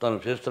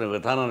తను చేస్తున్న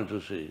విధానాన్ని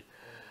చూసి,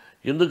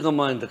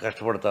 ఎందుకమ్మా ఇంత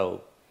కష్టపడతావు,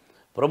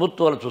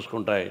 ప్రభుత్వాలు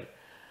చూసుకుంటాయి,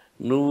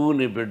 నువ్వు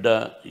నీ బిడ్డ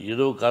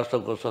ఏదో కాస్త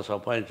కోస్త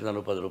సంపాదించిన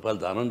 10 రూపాయలు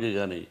దానం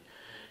చేయగాని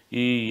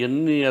ఈ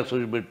ఎన్ని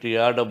అసలు పెట్టి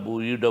ఆ డబ్బు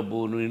ఈ డబ్బు,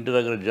 నువ్వు ఇంటి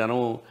దగ్గర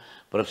జనం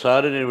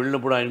ప్రతిసారి నేను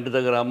వెళ్ళినప్పుడు ఆ ఇంటి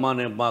దగ్గర అమ్మ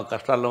నేను మా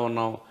కష్టాల్లో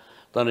ఉన్నాం,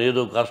 తను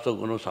ఏదో కాస్త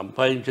నువ్వు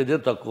సంపాదించేదే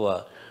తక్కువ,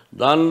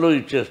 దానిలో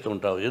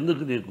ఇచ్చేస్తుంటావు,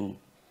 ఎందుకు నీకు?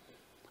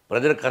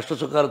 ప్రజల కష్ట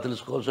సుఖాలు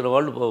తెలుసుకోవాల్సిన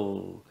వాళ్ళు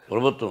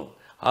ప్రభుత్వం,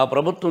 ఆ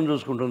ప్రభుత్వం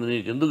చూసుకుంటుంది,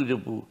 నీకు ఎందుకు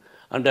చెప్పు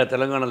అంటే ఆ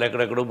తెలంగాణలో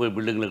ఎక్కడెక్కడో పోయి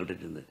బిల్డింగ్లు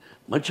కట్టించింది.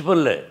 మంచి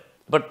పనులే,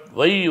 బట్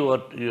వై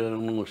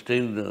నువ్వు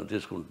స్టెయిన్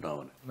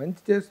తీసుకుంటున్నావని.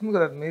 మంచి చేస్తుంది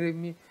కదా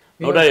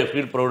మీరు.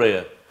 ఫీల్ ప్రౌడ్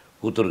అయ్యా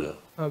కూతురుగా.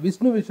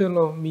 విష్ణు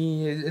విషయంలో మీ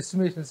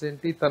ఎస్టిమేషన్స్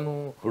ఏంటి? తను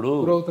ఇప్పుడు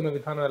గురవుతున్న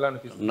విధానం ఎలా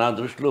అనిపిస్తుంది? నా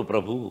దృష్టిలో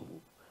ప్రభు,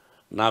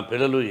 నా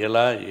పిల్లలు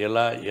ఎలా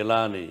ఎలా ఎలా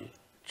అని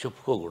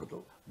చెప్పుకోకూడదు.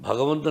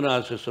 భగవంతుని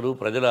ఆశీస్సులు,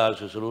 ప్రజల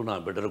ఆశీస్సులు నా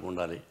బిడ్డలకు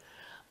ఉండాలి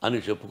అని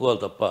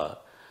చెప్పుకోవాలి తప్ప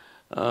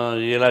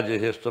ఎలా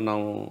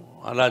చేసేస్తున్నాము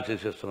అలా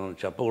చేసేస్తున్నాము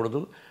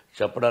చెప్పకూడదు.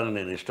 చెప్పడానికి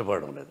నేను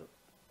ఇష్టపడడం లేదు.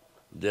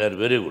 They are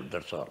very good,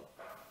 that's all.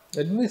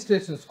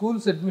 Administration,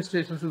 schools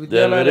administrations,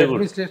 విద్యాలయాల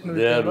administration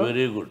they are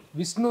very good.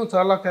 Vishnu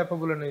చాలా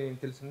కేపబుల్ అని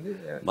తెలిసింది.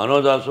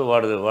 మనోజ్ ఆల్సో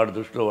వాడి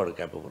దృష్టిలో వాడు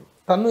కేపబుల్.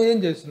 తను ఏం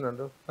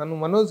చేస్తున్నాడు? తను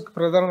మనోజ్కి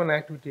ప్రధానమైన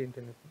యాక్టివిటీ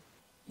ఏంటండి?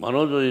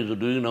 Manoj is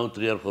doing now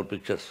 3 or 4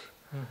 pictures.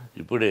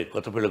 ఇప్పుడే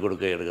కొత్త పెళ్ళి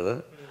కొడుకు అయ్యాడు కదా.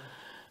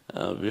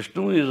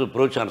 Vishnu is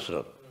pro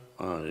chancellor.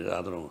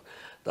 అతను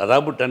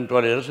దాదాపు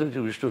 10-12 years నుంచి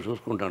విష్ణు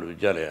చూసుకుంటాడు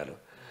విద్యాలయాలు.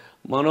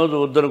 మనోజ్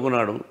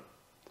వద్దనుకున్నాడు,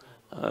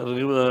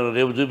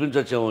 రేపు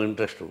చూపించచ్చేమో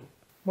ఇంట్రెస్ట్.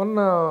 మొన్న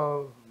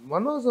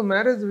మనోజ్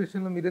మ్యారేజ్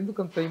విషయంలో మీరు ఎందుకు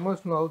అంత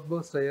ఎమోషనల్ అవుట్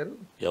బర్స్ట్ అయ్యారు?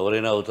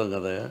 ఎవరైనా అవుతాం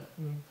కదా,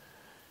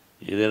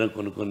 ఏదైనా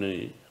కొన్ని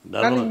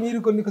కానీ మీరు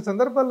కొన్ని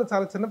సందర్భాల్లో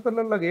చాలా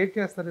చిన్నపిల్లల్లాగా ఏడ్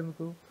చేస్తారు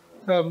ఎందుకు?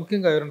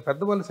 ముఖ్యంగా ఎవరైనా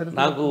పెద్దవాళ్ళు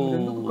నాకు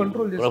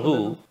కంట్రోల్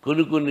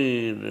ప్రభు కొన్ని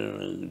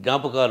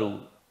జ్ఞాపకాలు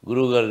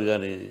గురువు గారిది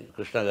కానీ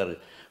కృష్ణ గారి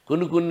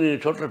కొన్ని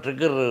చోట్ల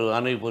ట్రిగ్గర్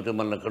ఆన్ అయిపోతే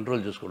మనల్ని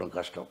కంట్రోల్ చేసుకోవడం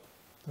కష్టం.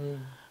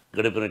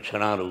 గడిపిన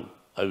క్షణాలు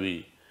అవి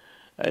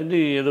అన్నీ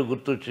ఏదో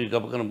గుర్తొచ్చి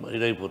గబకన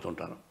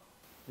ఇదైపోతుంటాను.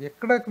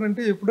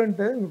 ఎక్కడెక్కడంటే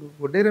ఎప్పుడంటే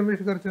వడ్డే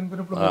రమేష్ గారు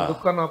చనిపోయినప్పుడు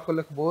దుఃఖాన్ని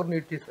ఆపుకోలేక బోర్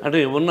నీట్ అంటే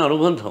ఉన్న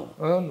అనుబంధం.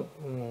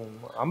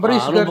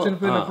 అంబరీష్ గారు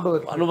చనిపోయినప్పుడు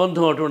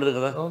అనుబంధం అటువంటిది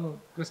కదా.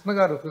 కృష్ణ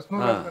గారు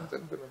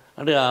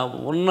అంటే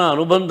ఉన్న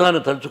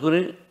అనుబంధాన్ని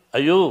తలుచుకుని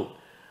అయ్యో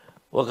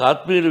ఒక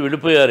ఆత్మీయులు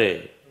వెళ్ళిపోయారే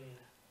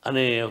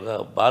అనే ఒక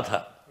బాధ.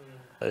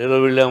 ఏదో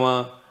వెళ్ళామా,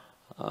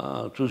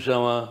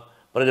 చూసామా,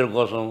 ప్రజల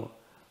కోసం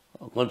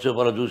కొంచెంసేపు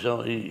అలా చూసాం,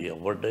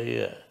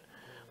 ఎవడ్డయ్యా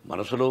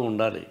మనసులో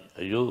ఉండాలి,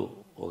 అయ్యో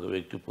ఒక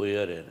వ్యక్తి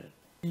పోయారే అని.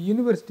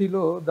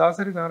 యూనివర్సిటీలో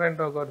దాసరి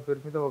నారాయణరావు గారి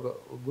పేరు మీద, ఒక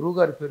గురువు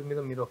గారి పేరు మీద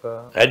మీరు ఒక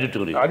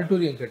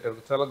ఆడిటోరియం కట్టారు.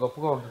 చాలా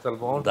గొప్పగా ఉంటుంది, చాలా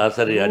బాగుంటుంది.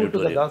 Dasari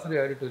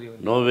auditorium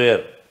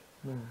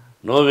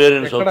nowhere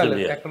in south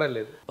India. ఎక్కడా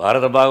లేదు.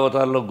 భారత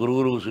భాగవతాల్లో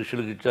గురువులు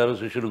శిష్యులకు ఇచ్చారు,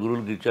 శిష్యులు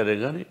గురువులకు ఇచ్చారే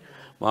కానీ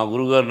మా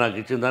గురువుగారు నాకు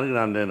ఇచ్చిన దానికి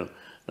నేను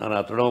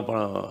అతడం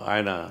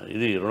ఆయన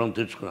ఇది రుణం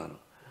తీర్చుకున్నాను.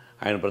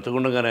 ఆయన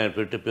బ్రతకుండగానే ఆయన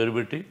పేరు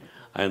పెట్టి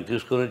ఆయన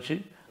తీసుకొని వచ్చి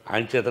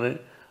ఆయన చేతనే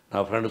నా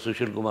ఫ్రెండ్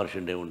సుశీల్ కుమార్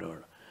షిండే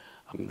ఉండేవాడు,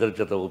 అందరి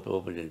చేత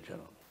ఓపెన్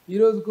చేయించాను. ఈ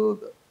రోజుకు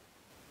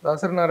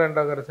దాసరి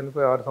నారాయణరావు గారు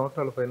చనిపోయి 6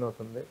 సంవత్సరాల పైన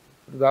అవుతుంది.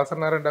 దాసరి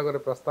నారాయణరావు గారి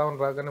ప్రస్తావన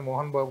రాగానే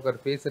మోహన్ బాబు గారి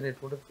ఫేస్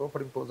అనేటువంటి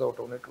సూపర్ ఇంపోజ్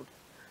అవటం అనేటువంటి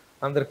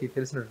అందరికీ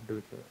తెలిసినటువంటి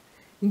విషయం.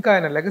 ఇంకా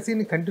ఆయన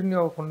లెగసీని కంటిన్యూ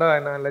అవ్వకుండా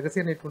ఆయన లెగసీ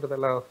అనేటువంటిది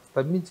అలా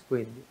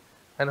స్తంభించిపోయింది.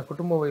 ఆయన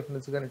కుటుంబం వైపు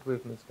నుంచి కానీ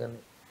ఇటువైపు నుంచి కానీ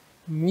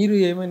మీరు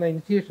ఏమైనా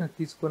ఇనిషియేషన్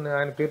తీసుకొని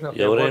ఆయన పేరు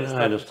ఎవరైనా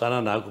ఆయన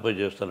స్థానాన్ని ఆక్యుపై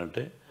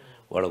చేస్తానంటే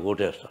వాళ్ళకి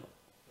ఓటేస్తాను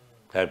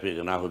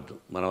హ్యాపీగా. నా వద్దు,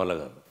 మన వల్ల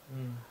కాదు,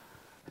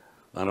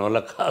 మన వల్ల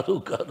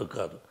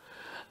కాదు,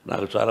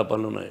 నాకు చాలా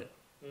పనులు ఉన్నాయి,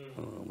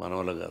 మన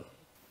వల్ల కాదు.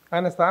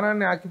 ఆయన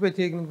స్థానాన్ని ఆక్యుపై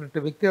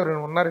చేయగలిగిన వ్యక్తి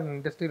ఎవరైనా ఉన్నారని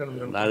ఇండస్ట్రీలో?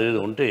 నాది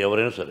ఉంటే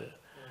ఎవరైనా సరే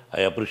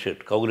ఐ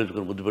అప్రిషియేట్,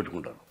 కౌగులించుకొని ముద్దు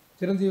పెట్టుకుంటాను.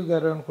 చిరంజీవి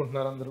గారు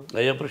అనుకుంటున్నారు అందరూ.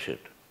 I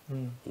appreciate,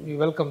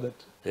 welcome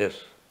that.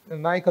 Yes.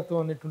 నాయకత్వం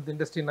అనేటువంటి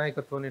ఇండస్ట్రీ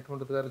నాయకత్వం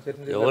అనేటువంటిది గారు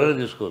చిరంజీవి ఎవరైనా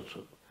తీసుకోవచ్చు.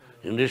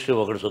 ఇండస్ట్రీ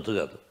ఒకటి సొత్తు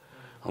కాదు.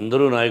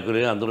 అందరూ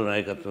నాయకులే, అందరూ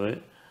నాయకత్వమే,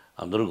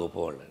 అందరూ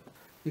గొప్పవాళ్ళే.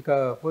 ఇక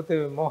పోతే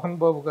మోహన్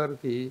బాబు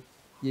గారికి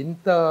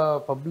ఎంత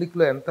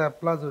పబ్లిక్లో ఎంత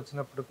అప్లాజ్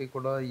వచ్చినప్పటికీ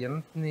కూడా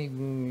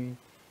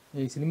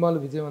ఈ సినిమాలు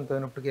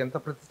విజయవంతమైనప్పటికీ ఎంత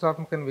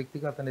ప్రతిష్టాత్మకమైన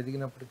వ్యక్తిగా అతను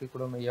ఎదిగినప్పటికీ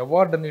కూడా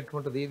అవార్డు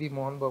అనేటువంటిది ఏది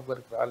మోహన్ బాబు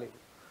గారికి రాలేదు.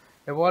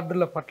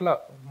 అవార్డుల పట్ల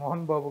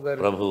మోహన్ బాబు గారు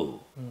ప్రభు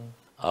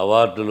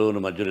అవార్డులు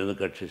మధ్యలో ఎందుకు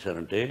కట్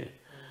చేశారంటే,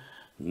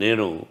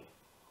 నేను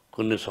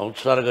కొన్ని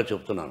సంవత్సరాలుగా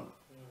చెప్తున్నాను,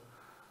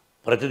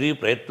 ప్రతిదీ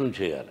ప్రయత్నం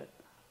చేయాలి.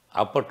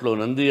 అప్పట్లో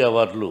నంది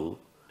అవార్డులు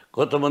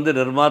కొంతమంది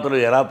నిర్మాతలు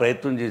ఎలా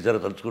ప్రయత్నం చేశారో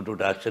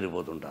తలుచుకుంటుంటే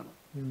ఆశ్చర్యపోతుంటాను.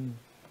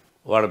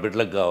 వాళ్ళ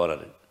బిడ్డలకు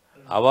కావాలని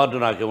అవార్డు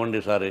నాకు ఇవ్వండి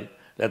సారీ,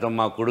 లేదా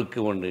మా కొడుక్కి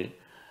ఇవ్వండి,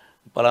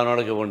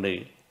 పలానాడికి ఇవ్వండి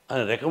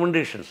అని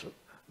రికమెండేషన్స్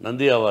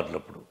నంది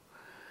అవార్డులప్పుడు.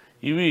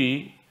 ఇవి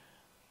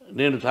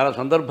నేను చాలా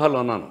సందర్భాల్లో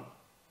అన్నాను,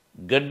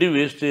 గడ్డి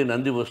వేస్తే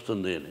నంది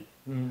వస్తుంది అని.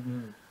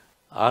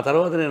 ఆ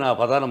తర్వాత నేను ఆ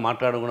పదాన్ని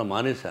మాట్లాడడం కూడా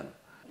మానేశాను.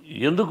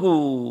 ఎందుకు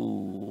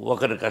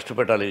ఒకరిని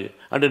కష్టపెట్టాలి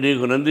అంటే,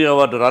 నీకు నంది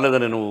అవార్డు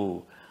రాలేదని నువ్వు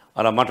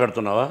అలా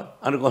మాట్లాడుతున్నావా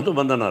అని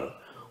కొంతమంది అన్నారు.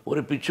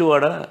 ఒరి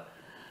పిచ్చివాడా,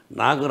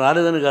 నాకు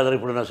రాలేదని కాదు,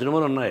 ఇప్పుడు నా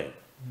సినిమాలు ఉన్నాయి.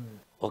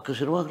 ఒక్క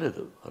సినిమాకు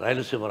లేదు.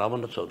 రాయలసీమ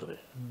రామన్న చౌదరి,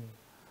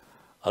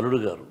 అల్లుడు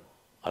గారు,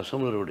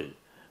 అసమరుడి,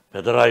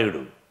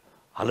 పెదరాయుడు,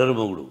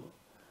 అలరిమొగుడు,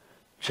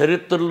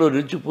 చరిత్రలో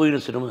నిలిచిపోయిన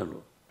సినిమాలు.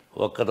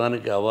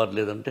 ఒక్కదానికి అవార్డు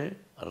లేదంటే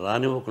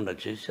రానివ్వకుండా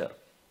చేశారు.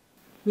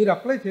 మీరు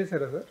అప్లై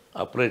చేశారా సార్?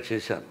 అప్లై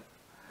చేశాను.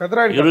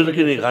 పెదరాయుడు ఈ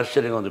రోజుకి నీకు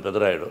ఆశ్చర్యంగా ఉంది.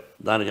 పెదరాయుడు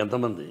దానికి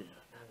ఎంతమంది,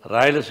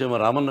 రాయలసీమ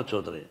రామన్న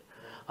చౌదరి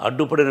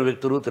అడ్డుపడిన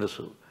వ్యక్తులు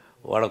తెలుసు.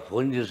 వాళ్ళకు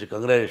ఫోన్ చేసి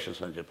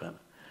కంగ్రాచులేషన్స్ అని చెప్పాను.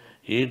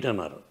 ఏంటి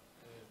అన్నారు,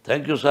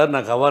 థ్యాంక్ యూ సార్,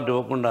 నాకు అవార్డు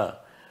ఇవ్వకుండా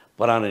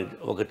పలాని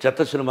ఒక చెత్త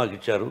సినిమాకి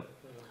ఇచ్చారు.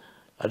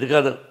 అది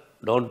కాదు,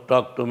 డోంట్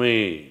టాక్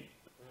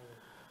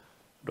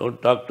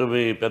టు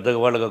మీ పెద్దగా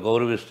వాళ్ళగా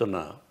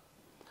గౌరవిస్తున్నా,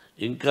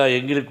 ఇంకా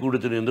ఎంగిలి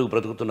కూడితిని ఎందుకు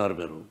బ్రతుకుతున్నారు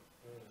మీరు?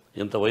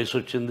 ఇంత వయసు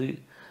వచ్చింది,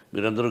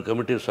 మీరందరూ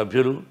కమిటీ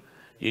సభ్యులు,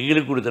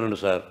 ఎంగిలి కూడి తినండి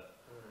సార్,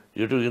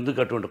 ఎందుకు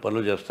అటువంటి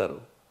పనులు చేస్తారు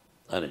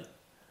అని.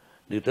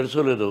 నీకు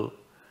తెలుసో లేదో,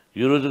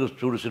 ఈరోజు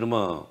చూడు సినిమా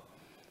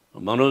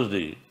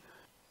మనోజ్ది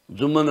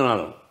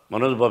జుమ్మందనాలం,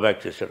 మనోజ్ బాబు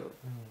యాక్ట్ చేశాడు.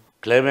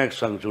 క్లైమాక్స్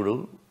సాంగ్ చూడు,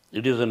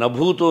 ఇట్ ఈజ్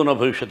నభూతో నా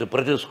భవిష్యత్తు.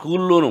 ప్రతి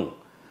స్కూల్లోనూ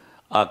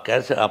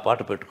ఆ పాట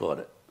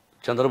పెట్టుకోవాలి.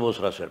 చంద్రబోస్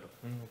రాశాడు.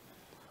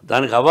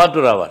 దానికి అవార్డు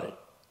రావాలి,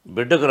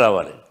 బిడ్డకు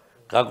రావాలి,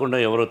 కాకుండా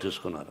ఎవరో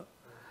తీసుకున్నారు.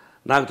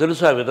 నాకు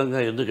తెలుసు ఆ విధంగా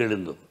ఎందుకు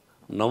వెళ్ళిందో.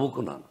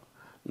 నవ్వుకున్నాను.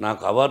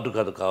 నాకు అవార్డు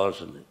కాదు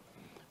కావాల్సింది,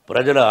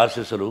 ప్రజల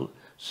ఆశీస్సులు.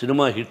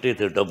 సినిమా హిట్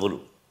అయితే డబ్బులు,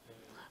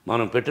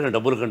 మనం పెట్టిన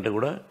డబ్బుల కంటే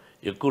కూడా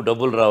ఎక్కువ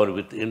డబ్బులు రావాలి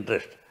విత్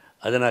ఇంట్రెస్ట్.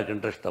 అది నాకు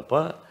ఇంట్రెస్ట్ తప్ప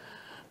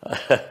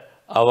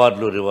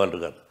అవార్డులు రివార్డు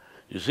కాదు.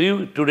 You see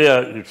today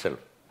it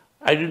self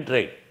I didn't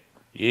try.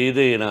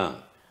 ఏదైనా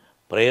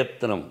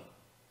ప్రయత్నం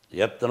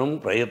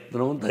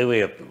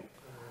దైవయత్నం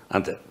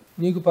అంతే.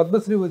 నీకు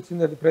పద్మశ్రీ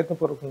వచ్చింది, అది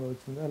ప్రయత్నపూర్వకంగా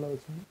వచ్చింది, అలా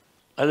వచ్చింది?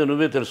 అది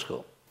నువ్వే తెలుసుకో.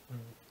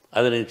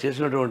 అది నేను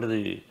చేసినటువంటిది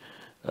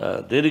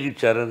దేనికి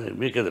ఇచ్చారని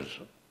మీకే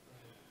తెలుసు.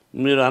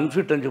 మీరు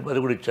అన్ఫిట్ అని చెప్పి అది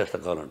కూడా ఇచ్చేస్తా,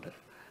 కావాలంటే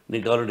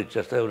నీకు కావాలంటే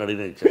ఇచ్చేస్తా, ఎవరిని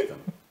అడిగినా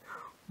ఇచ్చేస్తాను.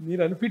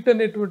 మీరు అన్ఫిట్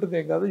అనేటువంటిది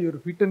ఏం కాదు, ఎవరు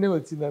ఫిట్ అనే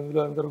వచ్చింది, అందులో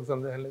అందరికి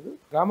సందేహం లేదు.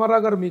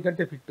 రామారావు గారు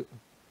మీకంటే ఫిట్,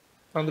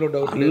 అందులో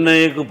డౌట్.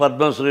 అన్నయ్యకు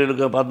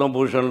పద్మశ్రీలు,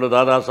 పద్మభూషణులు,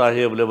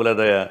 దాదాసాహెబ్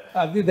లెబులదయ,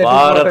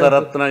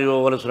 భారతరత్న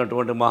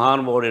ఇవ్వవలసినటువంటి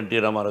మహానుభావుడు ఎన్టీ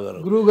రామారావు గారు.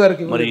 గురువు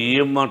గారికి మరి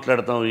ఏం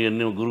మాట్లాడతాం,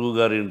 ఇవన్నీ గురువు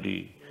గారు ఏంటి,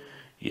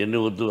 ఇవన్నీ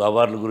వద్దు,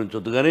 అవార్డుల గురించి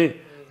వద్దు, కానీ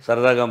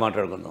సరదాగా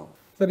మాట్లాడుకుందాం.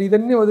 సరే,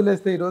 ఇదన్నీ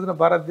వదిలేస్తే ఈ రోజున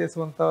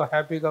భారతదేశం అంతా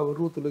హ్యాపీగా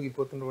ఉరువు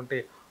తొలగిపోతున్నటువంటి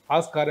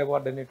ఆస్కార్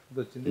అవార్డు అనేటువంటిది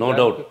వచ్చింది. No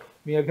doubt.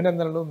 మీ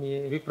అభినందనలు, మీ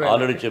అభిప్రాయం?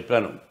 ఆల్రెడీ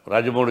చెప్పాను,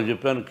 రాజమౌళి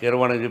చెప్పాను,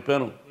 కీరవాణికి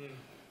చెప్పాను,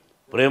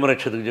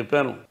 ప్రేమరక్షతకి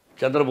చెప్పాను,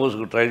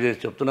 చంద్రబోస్కు ట్రై చేసి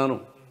చెప్తున్నాను.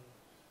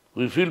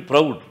 We feel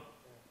proud.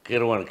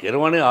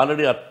 Keeravani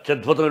already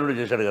అత్యద్భుతమైన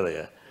చేశాడు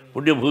కదయ్యా.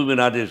 పుణ్యభూమి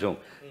నా దేశం,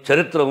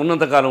 చరిత్ర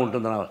ఉన్నంతకాలం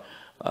ఉంటుంది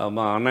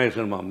మా అన్నయ్య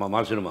సినిమా,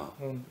 మా సినిమా.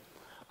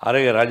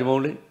 అలాగే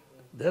Rajamouli,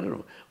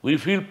 we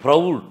feel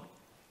proud.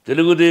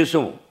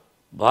 Telugu Desam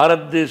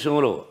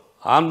భారతదేశంలో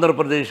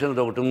ఆంధ్రప్రదేశ్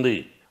అనేది ఒకటి ఉంది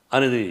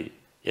అనేది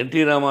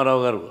ఎన్టీ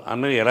రామారావు గారు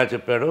అన్నయ్య ఎలా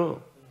చెప్పాడో,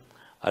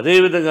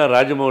 అదేవిధంగా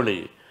రాజమౌళి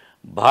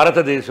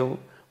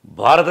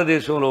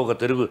భారతదేశంలో ఒక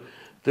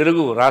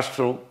తెలుగు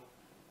రాష్ట్రం,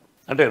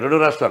 అంటే 2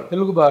 రాష్ట్రాలు,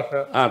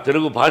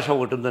 తెలుగు భాష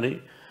ఒకటి ఉందని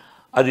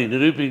అది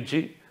నిరూపించి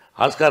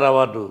ఆస్కార్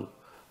అవార్డు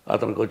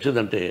అతనికి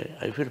వచ్చిందంటే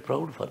I feel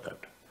proud for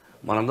that.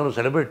 మనందరం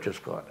సెలబ్రేట్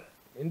చేసుకోవాలి.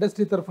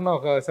 ఇండస్ట్రీ తరఫున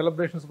ఒక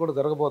సెలబ్రేషన్స్ కూడా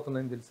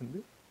జరగబోతున్నాయని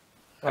తెలిసింది.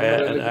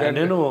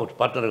 నేను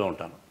పార్ట్నర్గా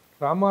ఉంటాను.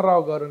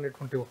 రామారావు గారు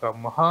అనేటువంటి ఒక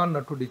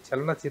మహానటుడి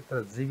చలనచిత్ర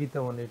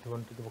జీవితం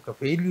అనేటువంటిది ఒక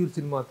ఫెయిల్యూర్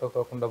సినిమాతో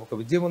కాకుండా ఒక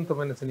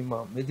విజయవంతమైన సినిమా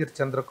మేజర్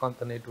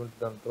చంద్రకాంత్ అనేటువంటి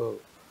దాంతో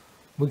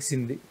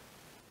ముగిసింది.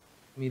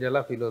 మీరు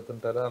ఎలా ఫీల్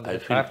అవుతుంటారా? I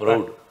feel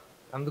proud.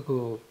 అందుకు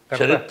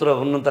చరిత్ర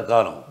ఉన్నంత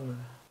కాలం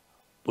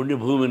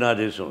పుణ్యభూమి నా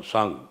దేశం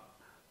సాంగ్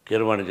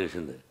కీరవాణి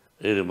చేసింది,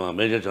 ఇది మా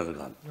మేజర్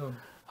చంద్రకాంత్.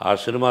 ఆ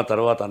సినిమా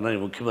తర్వాత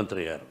అన్నయ్య ముఖ్యమంత్రి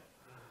అయ్యారు.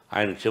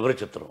 ఆయన చివరి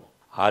చిత్రం,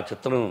 ఆ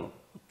చిత్రం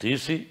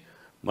తీసి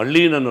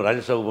మళ్ళీ నన్ను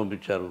రాజ్యసభకు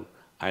పంపించారు.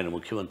 ఆయన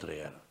ముఖ్యమంత్రి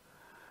అయ్యారు.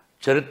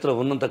 చరిత్ర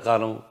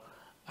ఉన్నంతకాలం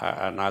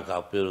నాకు ఆ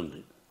పేరుంది.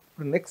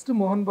 ఇప్పుడు నెక్స్ట్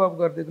మోహన్ బాబు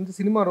గారి దగ్గర నుంచి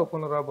సినిమా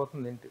రూపంలో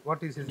రాబోతుంది ఏంటి?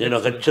 వాట్ ఈస్ నేను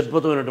ఒక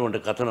అత్యద్భుతమైనటువంటి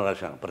కథను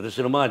రాశాను. ప్రతి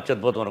సినిమా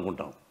అత్యద్భుతం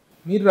అనుకుంటాం.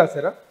 మీరు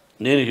రాశారా?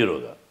 నేను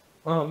హీరోగా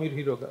మీరు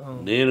హీరోగా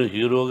నేను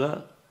హీరోగా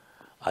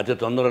అతి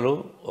తొందరలో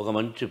ఒక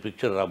మంచి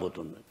పిక్చర్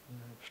రాబోతుంది.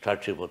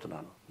 స్టార్ట్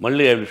చేయబోతున్నాను.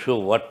 మళ్ళీ ఐ విల్ షో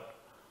వాట్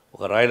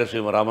ఒక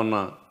రాయలసీమ రామన్న,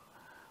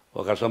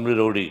 ఒక అసెంబ్లీ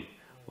రౌడీ,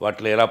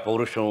 వాటిలో ఎలా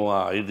పౌరుషం,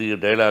 ఇది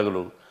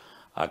డైలాగులు,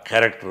 ఆ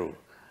character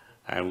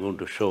I'm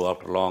going to show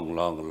after long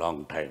long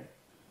long time.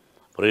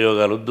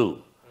 ప్రయోగాలు వద్దు,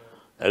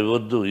 అవి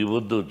వద్దు, ఇవి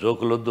వద్దు,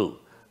 జోకులు వద్దు.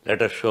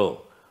 లెట్ us షో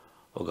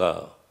ఒక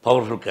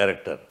పవర్ఫుల్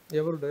క్యారెక్టర్.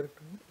 ఎవరు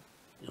డైరెక్టర్?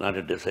 Not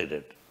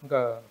decided. ఇంకా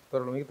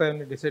త్వరలో మిగతా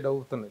అన్ని డిసైడ్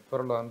అవుతున్నాయి.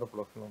 త్వరలో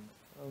ఆంధ్రప్రదేశ్లో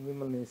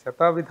మిమ్మల్ని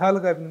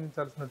శతావిధాలుగా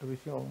అభినందించాల్సిన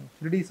విషయం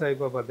షిరిడీ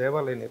సాయిబాబా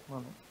దేవాలయ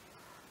నిర్మాణం.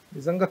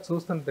 నిజంగా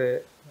చూస్తుంటే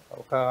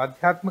ఒక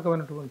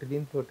ఆధ్యాత్మికమైనటువంటి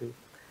దీంతో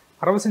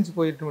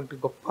పరవశించిపోయేటువంటి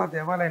గొప్ప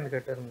దేవాలయాన్ని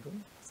కట్టారు మీరు.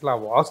 అసలు ఆ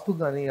వాస్తు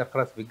కానీ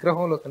అక్కడ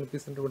విగ్రహంలో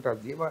కనిపిస్తున్నటువంటి ఆ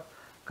జీవ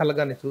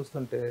కళగాన్ని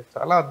చూస్తుంటే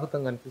చాలా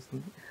అద్భుతంగా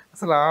అనిపిస్తుంది.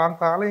 అసలు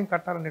అంత ఆలయం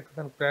కట్టాలనేటువంటి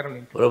దానికి ప్రేరణ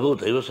ఏంటి? ప్రభు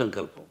దైవ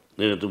సంకల్పం.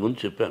 నేను ఇంతకుముందు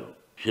చెప్పాను,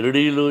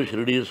 షిరిడీలో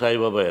షిరిడీ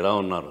సాయిబాబా ఎలా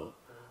ఉన్నారో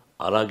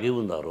అలాగే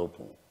ఉంది ఆ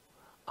రూపం,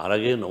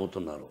 అలాగే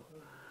నవ్వుతున్నారు.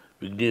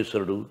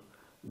 విఘ్నేశ్వరుడు,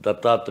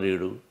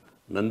 దత్తాత్రేయుడు,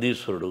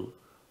 నందీశ్వరుడు,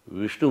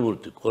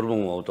 విష్ణుమూర్తి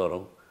కూర్మం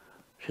అవతారం,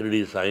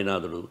 షిరిడీ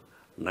సాయినాథుడు,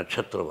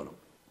 నక్షత్రవనం.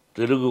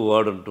 తెలుగు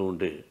వాడంటూ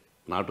ఉంటే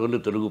నాట్ ఓన్లీ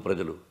తెలుగు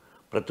ప్రజలు,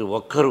 ప్రతి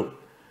ఒక్కరూ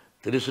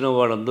తెలిసిన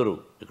వాళ్ళందరూ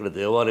ఇక్కడ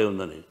దేవాలయం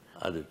ఉందని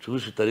అది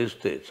చూసి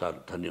తరిస్తే చాలు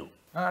ధన్యం.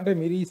 అంటే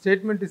మీరు ఈ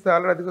స్టేట్మెంట్ ఇస్తే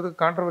ఆల్రెడీ అది కదా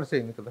కాంట్రవర్సీ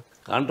అయింది కదా.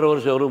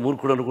 కాంట్రవర్సీ ఎవరు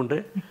మూర్ఖుడు అనుకుంటే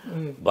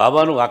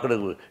బాబాను అక్కడ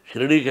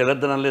షిరిడీకి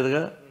వెళ్ళొద్దని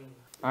లేదుగా.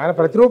 ఆయన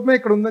ప్రతిరూపమే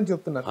ఇక్కడ ఉందని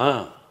చెప్తున్నారు.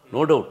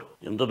 No doubt.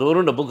 ఇంత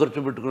దూరం డబ్బు ఖర్చు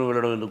పెట్టుకుని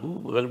వెళ్ళడం ఎందుకు?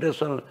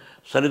 వెంకటేశ్వర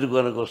సన్నిధికి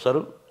కనుక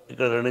వస్తారు,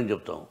 ఇక్కడ రండి అని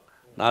చెప్తాం.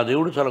 నా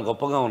దేవుడు చాలా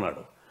గొప్పగా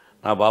ఉన్నాడు,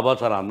 నా బాబా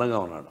చాలా అందంగా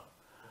ఉన్నాడు,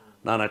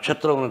 నా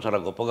నక్షత్రం చాలా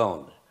గొప్పగా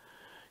ఉంది,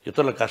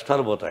 ఇతరుల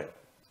కష్టాలు పోతాయి,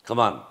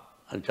 కమాన్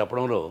అని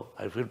చెప్పడంలో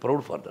I feel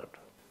proud for that.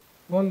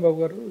 Mohan Babu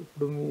గారు,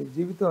 ఇప్పుడు మీ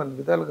జీవితం అన్ని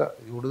విధాలుగా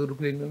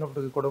ఒడిదుడుకులు ఎన్ని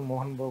ఉన్నప్పటికీ కూడా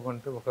మోహన్ బాబు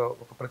అంటే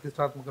ఒక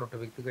ప్రతిష్టాత్మక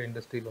వ్యక్తిగా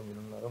ఇండస్ట్రీలో మీరు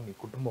ఉన్నారు. మీ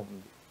కుటుంబం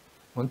ఉంది,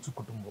 మంచు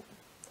కుటుంబం.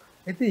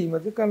 అయితే ఈ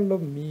మధ్యకాలంలో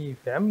మీ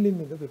ఫ్యామిలీ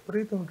మీద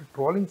విపరీతమైన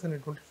ట్రోలింగ్స్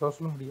అనేటువంటి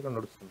సోషల్ మీడియాలో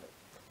నడుస్తున్నాయి.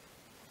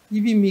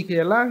 ఇవి మీకు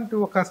ఎలాంటి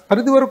ఒక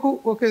పరిధి వరకు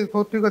ఓకే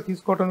పాజిటివ్గా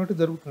తీసుకోవడం అనేది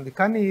జరుగుతుంది,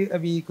 కానీ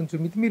అవి కొంచెం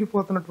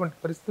మితిమీరిపోతున్నటువంటి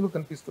పరిస్థితులు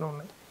కనిపిస్తూ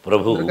ఉన్నాయి.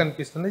 ప్రభు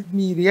కనిపిస్తున్నాయి.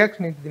 మీ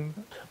రియాక్షన్ ఏంటి దీని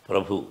మీద?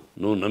 ప్రభు,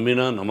 నువ్వు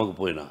నమ్మినా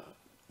నమ్మకపోయినా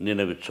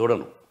నేను అవి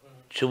చూడను,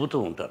 చెబుతూ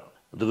ఉంటాను.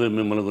 అందుకే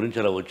మిమ్మల్ని గురించి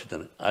అలా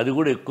వచ్చిందని. అది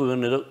కూడా ఎక్కువ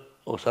ఏదో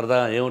ఒక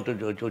సరదా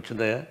ఏమంటుంది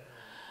వచ్చిందయ్యా.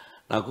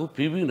 నాకు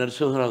పివి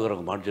నరసింహరావు గారు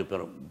ఒక మాట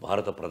చెప్పారు,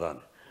 భారత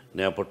ప్రధాని.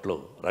 నేను అప్పట్లో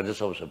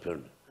రాజ్యసభ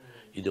సభ్యుడిని.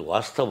 ఇది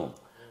వాస్తవం.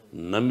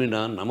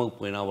 నమ్మినా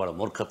నమ్మకపోయినా వాళ్ళ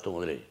మూర్ఖత్వం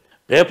వదిలే.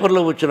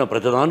 పేపర్లో వచ్చిన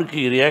ప్రతిదానికి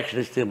రియాక్షన్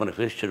ఇస్తే మన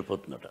ఫేస్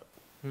చెడిపోతుందట.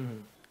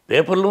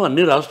 పేపర్లో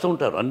అన్నీ రాస్తూ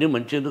ఉంటారు, అన్నీ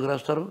మంచి ఎందుకు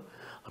రాస్తారు?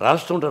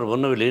 రాస్తూ ఉంటారు,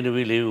 ఉన్నవి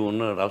లేనివి లేవి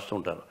ఉన్నవి రాస్తూ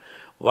ఉంటారు.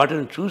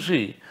 వాటిని చూసి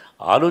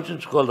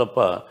ఆలోచించుకోవాలి తప్ప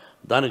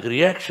దానికి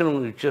రియాక్షన్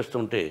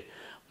ఇచ్చేస్తుంటే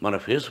మన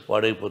ఫేస్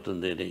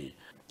పాడైపోతుంది అని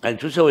ఆయన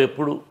చూసావు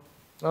ఎప్పుడు.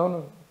 అవును,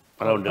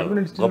 అలా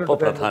ఉండేవారు గొప్ప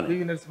ప్రధాని,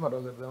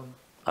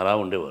 అలా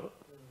ఉండేవారు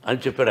అని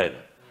చెప్పాడు ఆయన.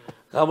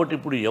 కాబట్టి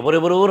ఇప్పుడు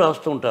ఎవరెవరో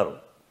రాస్తూ ఉంటారు,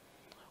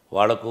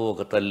 వాళ్ళకు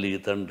ఒక తల్లి,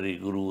 తండ్రి,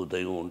 గురువు,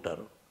 దైవం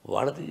ఉంటారు.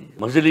 వాళ్ళది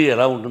మజిలీ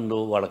ఎలా ఉంటుందో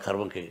వాళ్ళ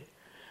కర్మకే.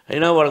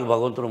 అయినా వాళ్ళకు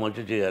భగవంతుడు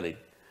మంచి చేయాలి.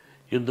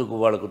 ఎందుకు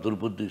వాళ్ళకు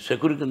దుర్బుద్ధి?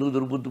 శకునికి ఎందుకు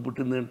దుర్బుద్ధి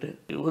పుట్టింది అంటే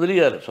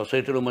వదిలేయాలి.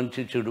 సొసైటీలో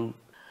మంచి చెడు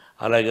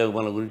అలాగే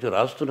మన గురించి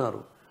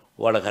రాస్తున్నారు,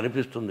 వాళ్ళకు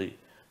అనిపిస్తుంది.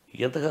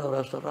 ఎంతగానో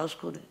రాస్తారు,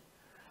 రాసుకొని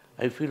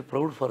I feel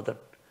proud for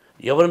that.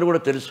 ఎవరని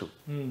కూడా తెలుసు,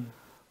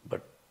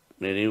 బట్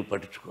నేనేమి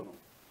పట్టించుకోను.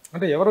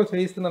 అంటే ఎవరో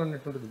చేయిస్తున్నారు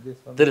అనేటువంటిది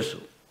ఉద్దేశం తెలుసు.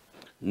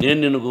 నేను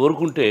నిన్ను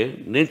కోరుకుంటే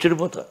నేను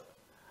చెడిపోతా.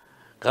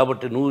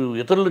 కాబట్టి నువ్వు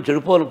ఇతరులను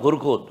చెడిపోవాలని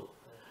కోరుకోవద్దు.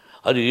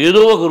 అది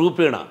ఏదో ఒక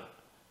రూపేణ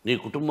నీ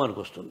కుటుంబానికి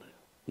వస్తుంది.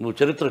 నువ్వు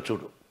చరిత్ర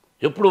చూడు,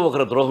 ఎప్పుడూ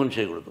ఒకరు ద్రోహం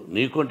చేయకూడదు.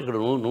 నీకు అంటే ఇక్కడ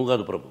నువ్వు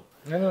కాదు ప్రభు.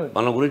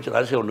 మన గురించి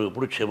రాసేవాడు నువ్వు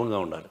ఎప్పుడు క్షేమంగా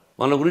ఉండాలి.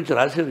 మన గురించి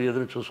రాసేది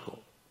ఏదైనా చూసుకో.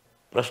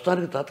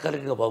 ప్రస్తుతానికి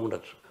తాత్కాలికంగా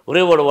బాగుండొచ్చు.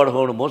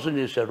 వాడు మోసం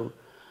చేశాడు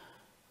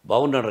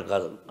బాగున్నాడు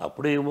కాదు,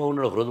 అప్పుడే ఏం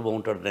బాగున్నాడు, ఒక రోజు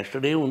బాగుంటాడు, నెక్స్ట్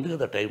డే ఉంది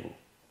కదా టైము.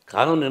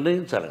 కాలం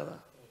నిర్ణయించాలి కదా,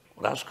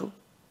 రాసుకో.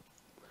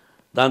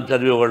 దాన్ని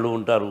చదివేవాళ్ళు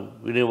ఉంటారు,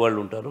 వినేవాళ్ళు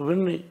ఉంటారు,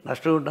 విని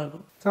నష్టం ఉంటారు.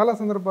 చాలా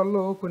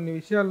సందర్భాల్లో కొన్ని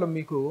విషయాల్లో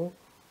మీకు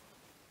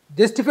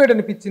జస్టిఫైడ్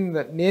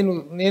అనిపించింది,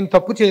 నేను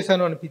తప్పు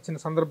చేశాను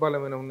అనిపించిన సందర్భాలు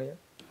ఏమైనా ఉన్నాయా?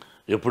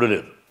 ఎప్పుడు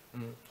లేదు.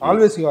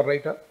 Always you are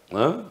right.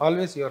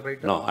 Always you are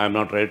right. No, I'm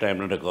not right,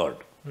 I'm not a God.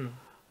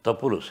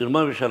 తప్పులు,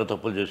 సినిమా విషయాలు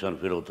తప్పులు చేశాను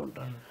ఫీల్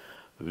అవుతుంటాను.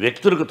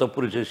 వ్యక్తులకు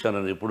తప్పులు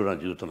చేశానని ఎప్పుడు నా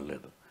జీవితం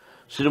లేదు.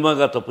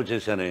 సినిమాగా తప్పు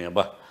చేశానే,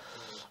 అబ్బా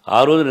ఆ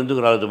రోజున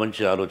ఎందుకు రాలేదు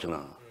మంచి ఆలోచన,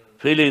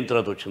 ఫెయిల్ అయిన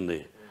తర్వాత వచ్చింది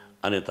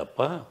అనే తప్ప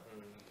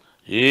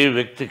ఏ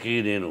వ్యక్తికి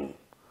నేను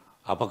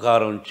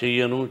అపకారం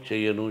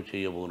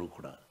చెయ్యబోను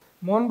కూడా.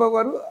 మోహన్ బాబు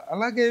గారు,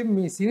 అలాగే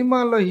మీ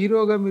సినిమాల్లో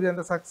హీరోగా మీరు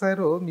ఎంత సక్సెస్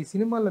అయ్యారో మీ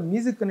సినిమాల్లో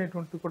మ్యూజిక్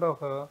అనేటువంటి కూడా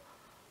ఒక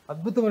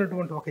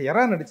అద్భుతమైనటువంటి ఒక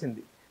ఎరా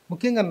నడిచింది.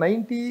 ముఖ్యంగా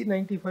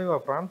 90-95 ఆ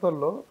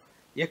ప్రాంతాల్లో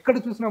ఎక్కడ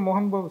చూసినా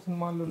మోహన్ బాబు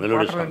సినిమాల్లో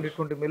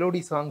అనేటువంటి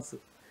మెలోడీ సాంగ్స్.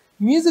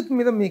 మ్యూజిక్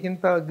మీద మీకు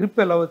ఇంత గ్రిప్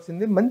ఎలా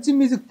వచ్చింది? మంచి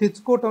మ్యూజిక్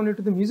తెచ్చుకోవటం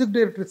అనేటిది మ్యూజిక్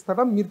డైరెక్టర్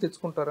ఇస్తారా, మీరు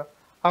తెచ్చుకుంటారా?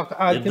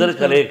 ఇద్దరు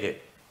కలయికే.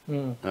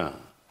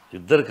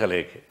 ఇద్దరు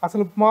కలయికే.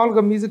 అసలు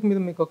మామూలుగా మ్యూజిక్ మీద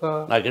మీకు ఒక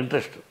నాకు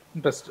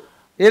ఇంట్రెస్ట్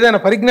ఏదైనా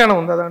పరిజ్ఞానం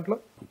ఉందా దాంట్లో?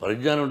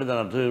 పరిజ్ఞానం అంటే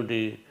దాని అర్థం ఏమిటి?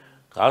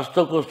 కాస్త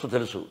కోస్త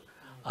తెలుసు.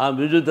 ఆ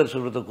మ్యూజిక్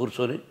దర్శకులతో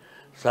కూర్చొని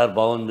సార్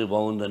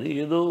బాగుందని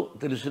ఏదో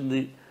తెలిసింది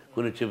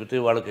కొన్ని చెబితే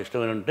వాళ్ళకి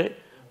ఇష్టమైన ఉంటే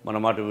మన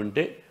మాట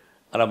వింటే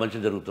అలా మంచి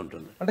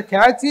జరుగుతుంటుంది. అంటే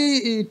క్యాచీ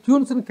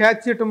ట్యూన్స్ని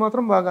క్యాచ్ చేయటం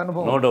మాత్రం బాగా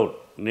అనుభవం. No doubt.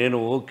 నేను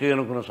ఓకే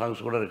అనుకున్న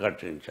సాంగ్స్ కూడా రికార్డ్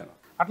చేయించాను.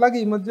 అట్లాగే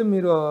ఈ మధ్య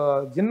మీరు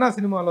జిన్నా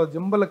సినిమాలో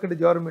జంబలక్కడి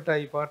జారు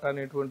మిఠాయి పాట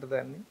అనేటువంటి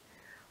దాన్ని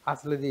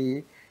అసలు ఇది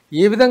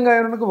ఏ విధంగా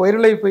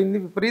వైరల్ అయిపోయింది,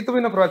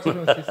 విపరీతమైన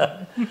ప్రాచుర్యం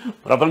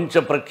ప్రపంచ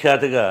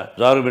ప్రఖ్యాతిగా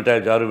జారు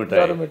మిఠాయి.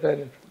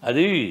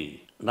 అది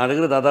నా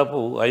దగ్గర దాదాపు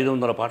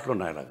 500 పాటలు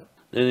ఉన్నాయి. అలాగా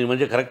నేను ఈ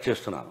మధ్య కరెక్ట్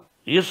చేస్తున్నాను.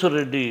 ఈశ్వర్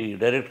రెడ్డి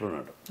డైరెక్టర్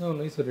ఉన్నాడు.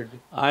 ఈశ్వర్ రెడ్డి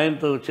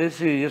ఆయనతో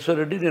చేసి ఈశ్వర్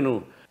రెడ్డి నేను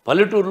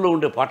పల్లెటూరులో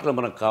ఉండే పాటలు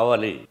మనకు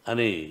కావాలి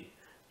అని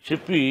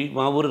చెప్పి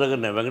మా ఊరి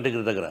దగ్గర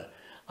వెంకటగిరి దగ్గర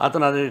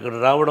అతను అది ఇక్కడ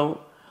రావడం,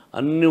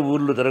 అన్ని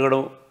ఊర్లు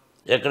తిరగడం,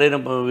 ఎక్కడైనా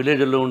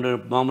విలేజ్లో ఉండే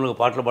మామూలుగా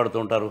పాటలు పాడుతూ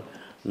ఉంటారు.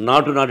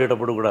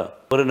 నాటేటప్పుడు కూడా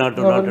వరి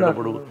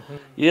నాటేటప్పుడు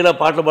ఇలా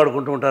పాటలు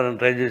పాడుకుంటూ ఉంటారని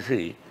ట్రై చేసి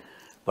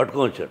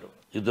పట్టుకొని వచ్చాడు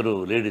ఇద్దరు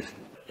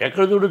లేడీస్ని.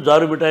 ఎక్కడ చూడు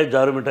జారు మిఠాయి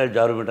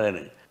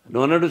అని.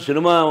 నువ్వు అన్నట్టు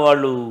సినిమా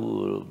వాళ్ళు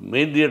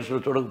మెయిన్ థియేటర్స్లో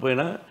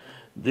చూడకపోయినా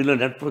దీనిలో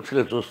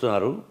నెట్ఫ్లిక్స్లో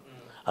చూస్తున్నారు.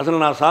 అసలు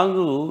నా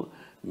సాంగు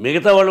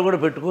మిగతా వాళ్ళు కూడా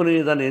పెట్టుకొని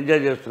దాన్ని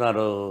ఎంజాయ్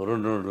చేస్తున్నారు.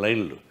 2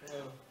 లైన్లు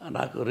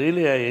నాకు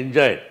రియలీ ఐ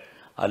ఎంజాయ్.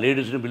 ఆ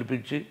లేడీస్ని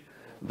పిలిపించి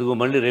ఇదిగో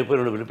మళ్ళీ రేపు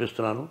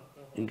పిలిపిస్తున్నాను,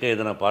 ఇంకా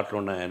ఏదైనా పాటలు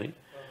ఉన్నాయని.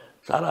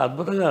 చాలా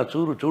అద్భుతంగా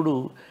చూడు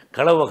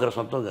కళ ఒకరి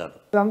సొంతం కాదు.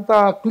 అంతా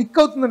క్లిక్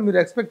అవుతుందని మీరు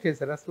ఎక్స్పెక్ట్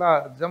చేశారు? అసలు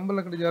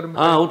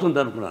అవుతుంది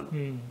అనుకున్నాను.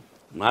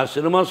 నా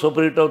సినిమా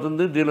సూపర్ హిట్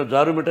అవుతుంది. దీనిలో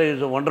జారు మిఠాయి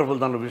ఈజ్ వండర్ఫుల్.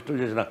 దానిలో విష్ణు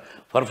చేసిన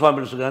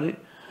పర్ఫార్మెన్స్ కానీ,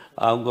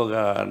 ఇంకొక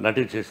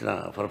నటి చేసిన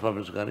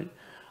పర్ఫార్మెన్స్ కానీ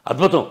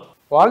అద్భుతం.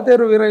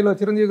 వాల్తేరు వీరయ్యలో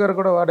చిరంజీవి గారు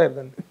కూడా వాడారు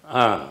దాన్ని.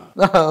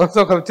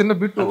 ఒక చిన్న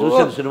బిట్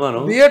చూసాను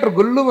సినిమాను. థియేటర్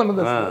గుళ్ళు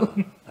మనది.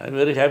 I'm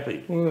very happy.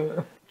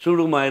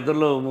 చూడు మా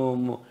ఇద్దరిలో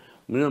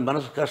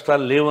మనసు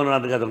కష్టాలు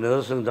లేవన్నది కదా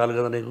నిదర్శనం చాలు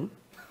కదా నీకు.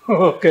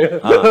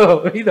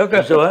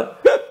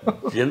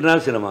 జనరా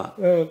సినిమా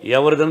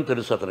ఎవరిదని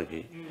తెలుసు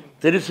అతనికి.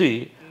 తెలిసి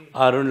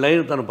ఆ 2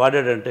 లైన్లు తను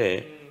పాడాడంటే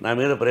నా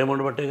మీద ప్రేమ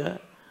ఉండబట్టేగా,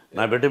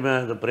 నా బిడ్డ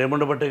మీద ప్రేమ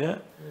ఉండబట్టేగా.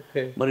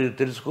 మరి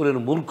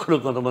తెలుసుకోలేని మూర్ఖులు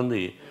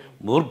కొంతమంది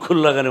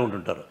మూర్ఖుల్లాగానే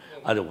ఉంటుంటారు.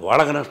 అది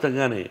వాళ్ళకి నష్టం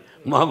కానీ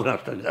మాకు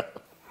నష్టం కాదు.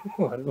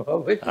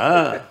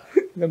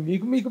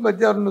 మీకు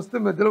మధ్య ఎవరిని వస్తే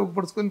మధ్యలో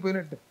పొడుచుకొని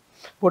పోయినట్టు,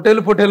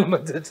 పొటేలు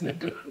మధ్య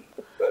వచ్చినట్టు.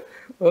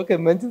 ఓకే,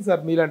 మంచిది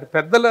సార్. మీలాంటి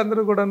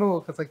పెద్దలందరూ కూడాను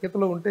ఒక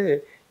సఖ్యతలో ఉంటే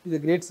ఇది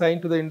great sign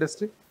to the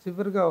industry.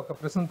 చివరిగా ఒక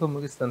ప్రశ్నతో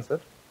ముగిస్తాను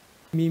సార్.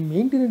 మీ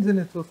మెయింటెనెన్స్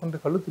అనేది చూస్తుంటే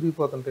కళ్ళు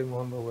తిరిగిపోతుంటాయి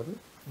మోహన్ బాబు గారు.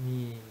 మీ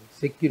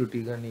సెక్యూరిటీ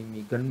కానీ, మీ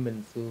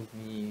gunmen,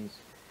 me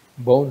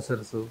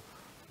bouncers,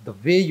 the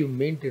way you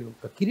maintain,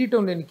 ఒక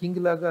కిరీటం లేని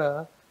కింగ్ లాగా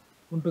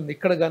ఉంటుంది.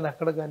 ఇక్కడ కానీ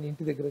అక్కడ కానీ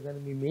ఇంటి దగ్గర కానీ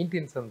మీ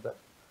మెయింటెనెన్స్ అంతా.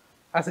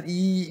 అసలు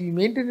ఈ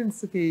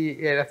మెయింటెనెన్స్కి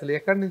అసలు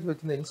ఎక్కడి నుంచి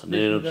వచ్చింది?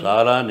 నేను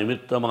చాలా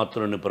నిమిత్త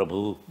మాత్రుని ప్రభు,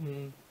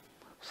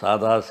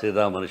 సాదా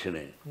సీదా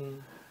మనిషినే.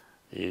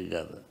 ఏం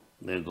కాదు,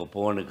 నేను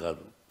గొప్పవాడిని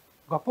కాదు.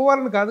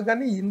 గొప్పవాళ్ళని కాదు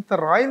కానీ ఇంత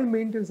రాయల్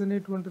మెయింటెనెన్స్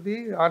అనేటువంటిది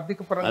ఆర్థిక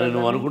పరంగా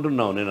నువ్వు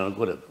అనుకుంటున్నావు, నేను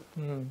అనుకోలేదు.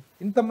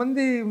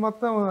 ఇంతమంది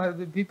మొత్తం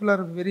people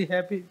are very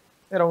happy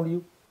around you.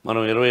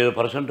 మనం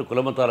 25%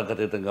 కులమతాలకు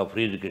అతీతంగా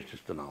ఫ్రీ ఎడ్యుకేషన్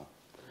ఇస్తున్నాం.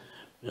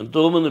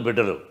 ఎంతోమంది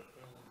బిడ్డలు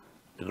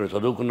ఇక్కడ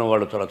చదువుకున్న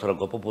వాళ్ళు చాలా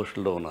గొప్ప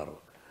పోస్టుల్లో ఉన్నారు.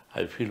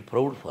 I feel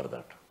proud for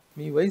that.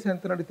 మీ వయసు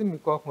ఎంత అడిగితే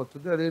మీకు కోపం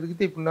వస్తుంది, అది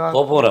అడిగితే ఇప్పుడు నా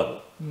కోపం రాదు.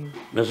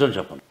 నిజం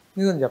చెప్పరు,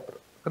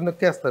 ఇక్కడ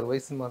నొక్కేస్తారు,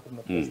 వయసుని మాత్రం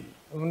నొక్కేస్తారు.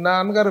 నా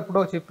అన్నగారు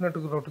ఎప్పుడో చెప్పినట్టు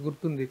ఒకటి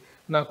గుర్తుంది,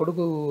 నా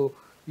కొడుకు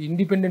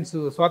ఇండిపెండెన్స్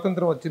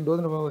స్వాతంత్రం వచ్చిన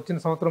రోజున వచ్చిన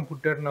సంవత్సరం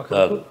పుట్టాడు నా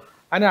కొడుకు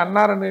అని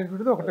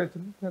అన్నారనేటువంటిది ఒకటి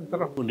వచ్చింది.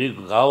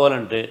 నీకు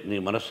కావాలంటే నీ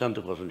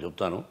మనశ్శాంతి కోసం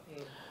చెప్తాను.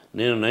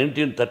 నేను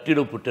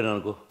 1930లో పుట్టాను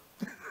అనుకో,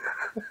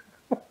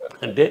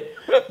 అంటే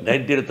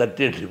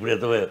 1930 అంటే ఇప్పుడు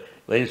ఎంత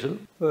వయసు?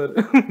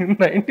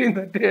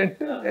 1930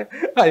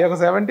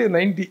 అంటే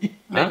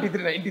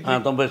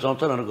 90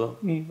 సంవత్సరాలు అనుకో.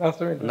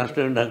 నష్టం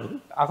ఏంటి నాకు?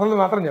 అసలు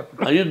మాత్రం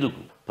చెప్పండి. ఎందుకు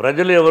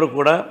ప్రజలు ఎవరు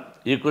కూడా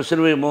ఈ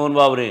క్వశ్చన్ మోహన్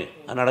బాబుని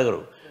అని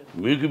అడగరు,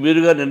 మీకు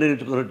మీరుగా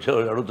నిర్ణయించుకుని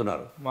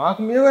అడుగుతున్నారు.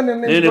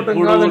 నేను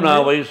ఎప్పుడు నా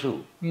వయసు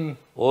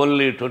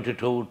ఓన్లీ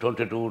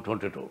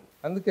 22.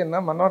 అందుకేనా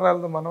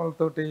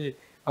మనవరాలతోటి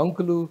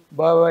అంకులు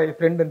బాబాయ్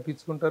ఫ్రెండ్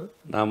అనిపించుకుంటారు.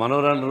 నా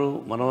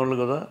మనవరాళ్ళు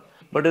కదా,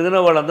 బట్ ఏదైనా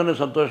వాళ్ళందరినీ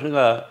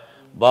సంతోషంగా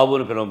బాబు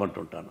అని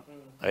పిలవమంటుంటాను.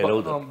 I love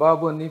that.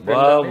 బాబు అని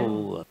బాబు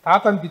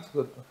తాత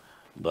అనిపించుకోరు.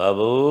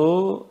 బాబు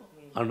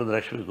అంటుంది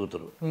లక్ష్మి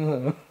కూతురు.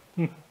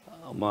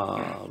 మా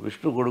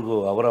విష్ణు కొడుకు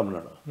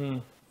అవరామన్నాడు,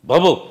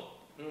 బాబు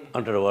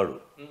అంటాడు వాడు.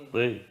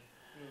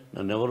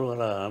 నన్ను ఎవరు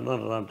అలా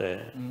అన్నారు అంటే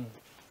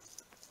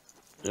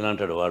ఇలా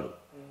అంటాడు వాడు.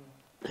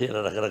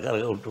 ఇలా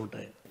రకరకాలుగా ఉంటూ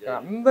ఉంటాయి.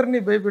 అందరినీ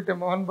భయపెట్టే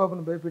మోహన్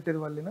బాబుని భయపెట్టేది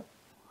వాళ్ళేనా?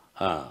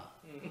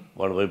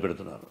 వాళ్ళు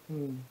భయపెడుతున్నారు.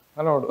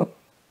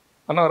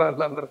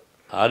 మనవరాళ్ళు అందరూ.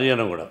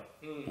 ఆర్యన కూడా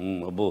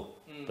అబ్బో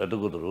పెద్ద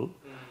కూతురు,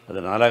 అది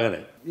నాలాగానే.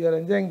 You are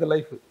enjoying the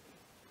life.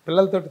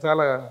 పిల్లలతోటి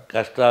చాలా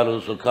కష్టాలు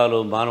సుఖాలు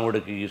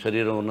మానవుడికి ఈ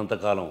శరీరం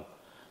ఉన్నంతకాలం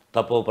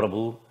తప్పో ప్రభు,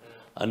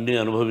 అన్నీ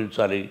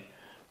అనుభవించాలి.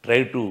 Try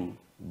to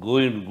go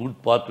in good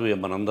pathway.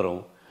 మనందరం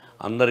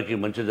అందరికీ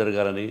మంచి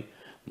జరగాలని,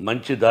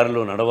 మంచి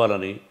దారిలో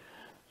నడవాలని,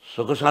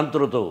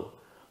 సుఖశాంతులతో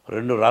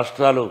 2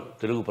 రాష్ట్రాలు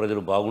తెలుగు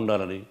ప్రజలు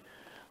బాగుండాలని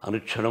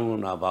అనుక్షణం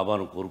నా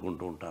బాబాను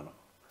కోరుకుంటూ ఉంటాను.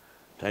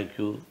 థ్యాంక్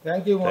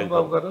యూ మోహన్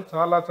బాబు గారు.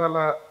 చాలా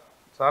చాలా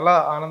చాలా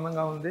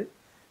ఆనందంగా ఉంది.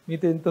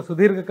 మీతో ఇంత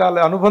సుదీర్ఘకాల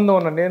అనుబంధం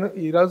ఉన్న నేను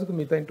ఈ రోజుకు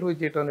మీతో ఇంటర్వ్యూ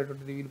చేయడం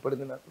అనేటువంటిది వీలు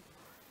పడింది నాకు.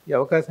 ఈ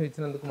అవకాశం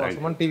ఇచ్చినందుకు మా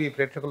సుమన్ టీవీ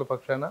ప్రేక్షకుల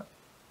పక్షాన,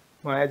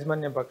 మా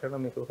యాజమాన్యం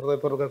పక్షాన మీకు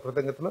హృదయపూర్వక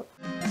కృతజ్ఞతలు.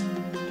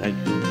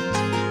 Thank you.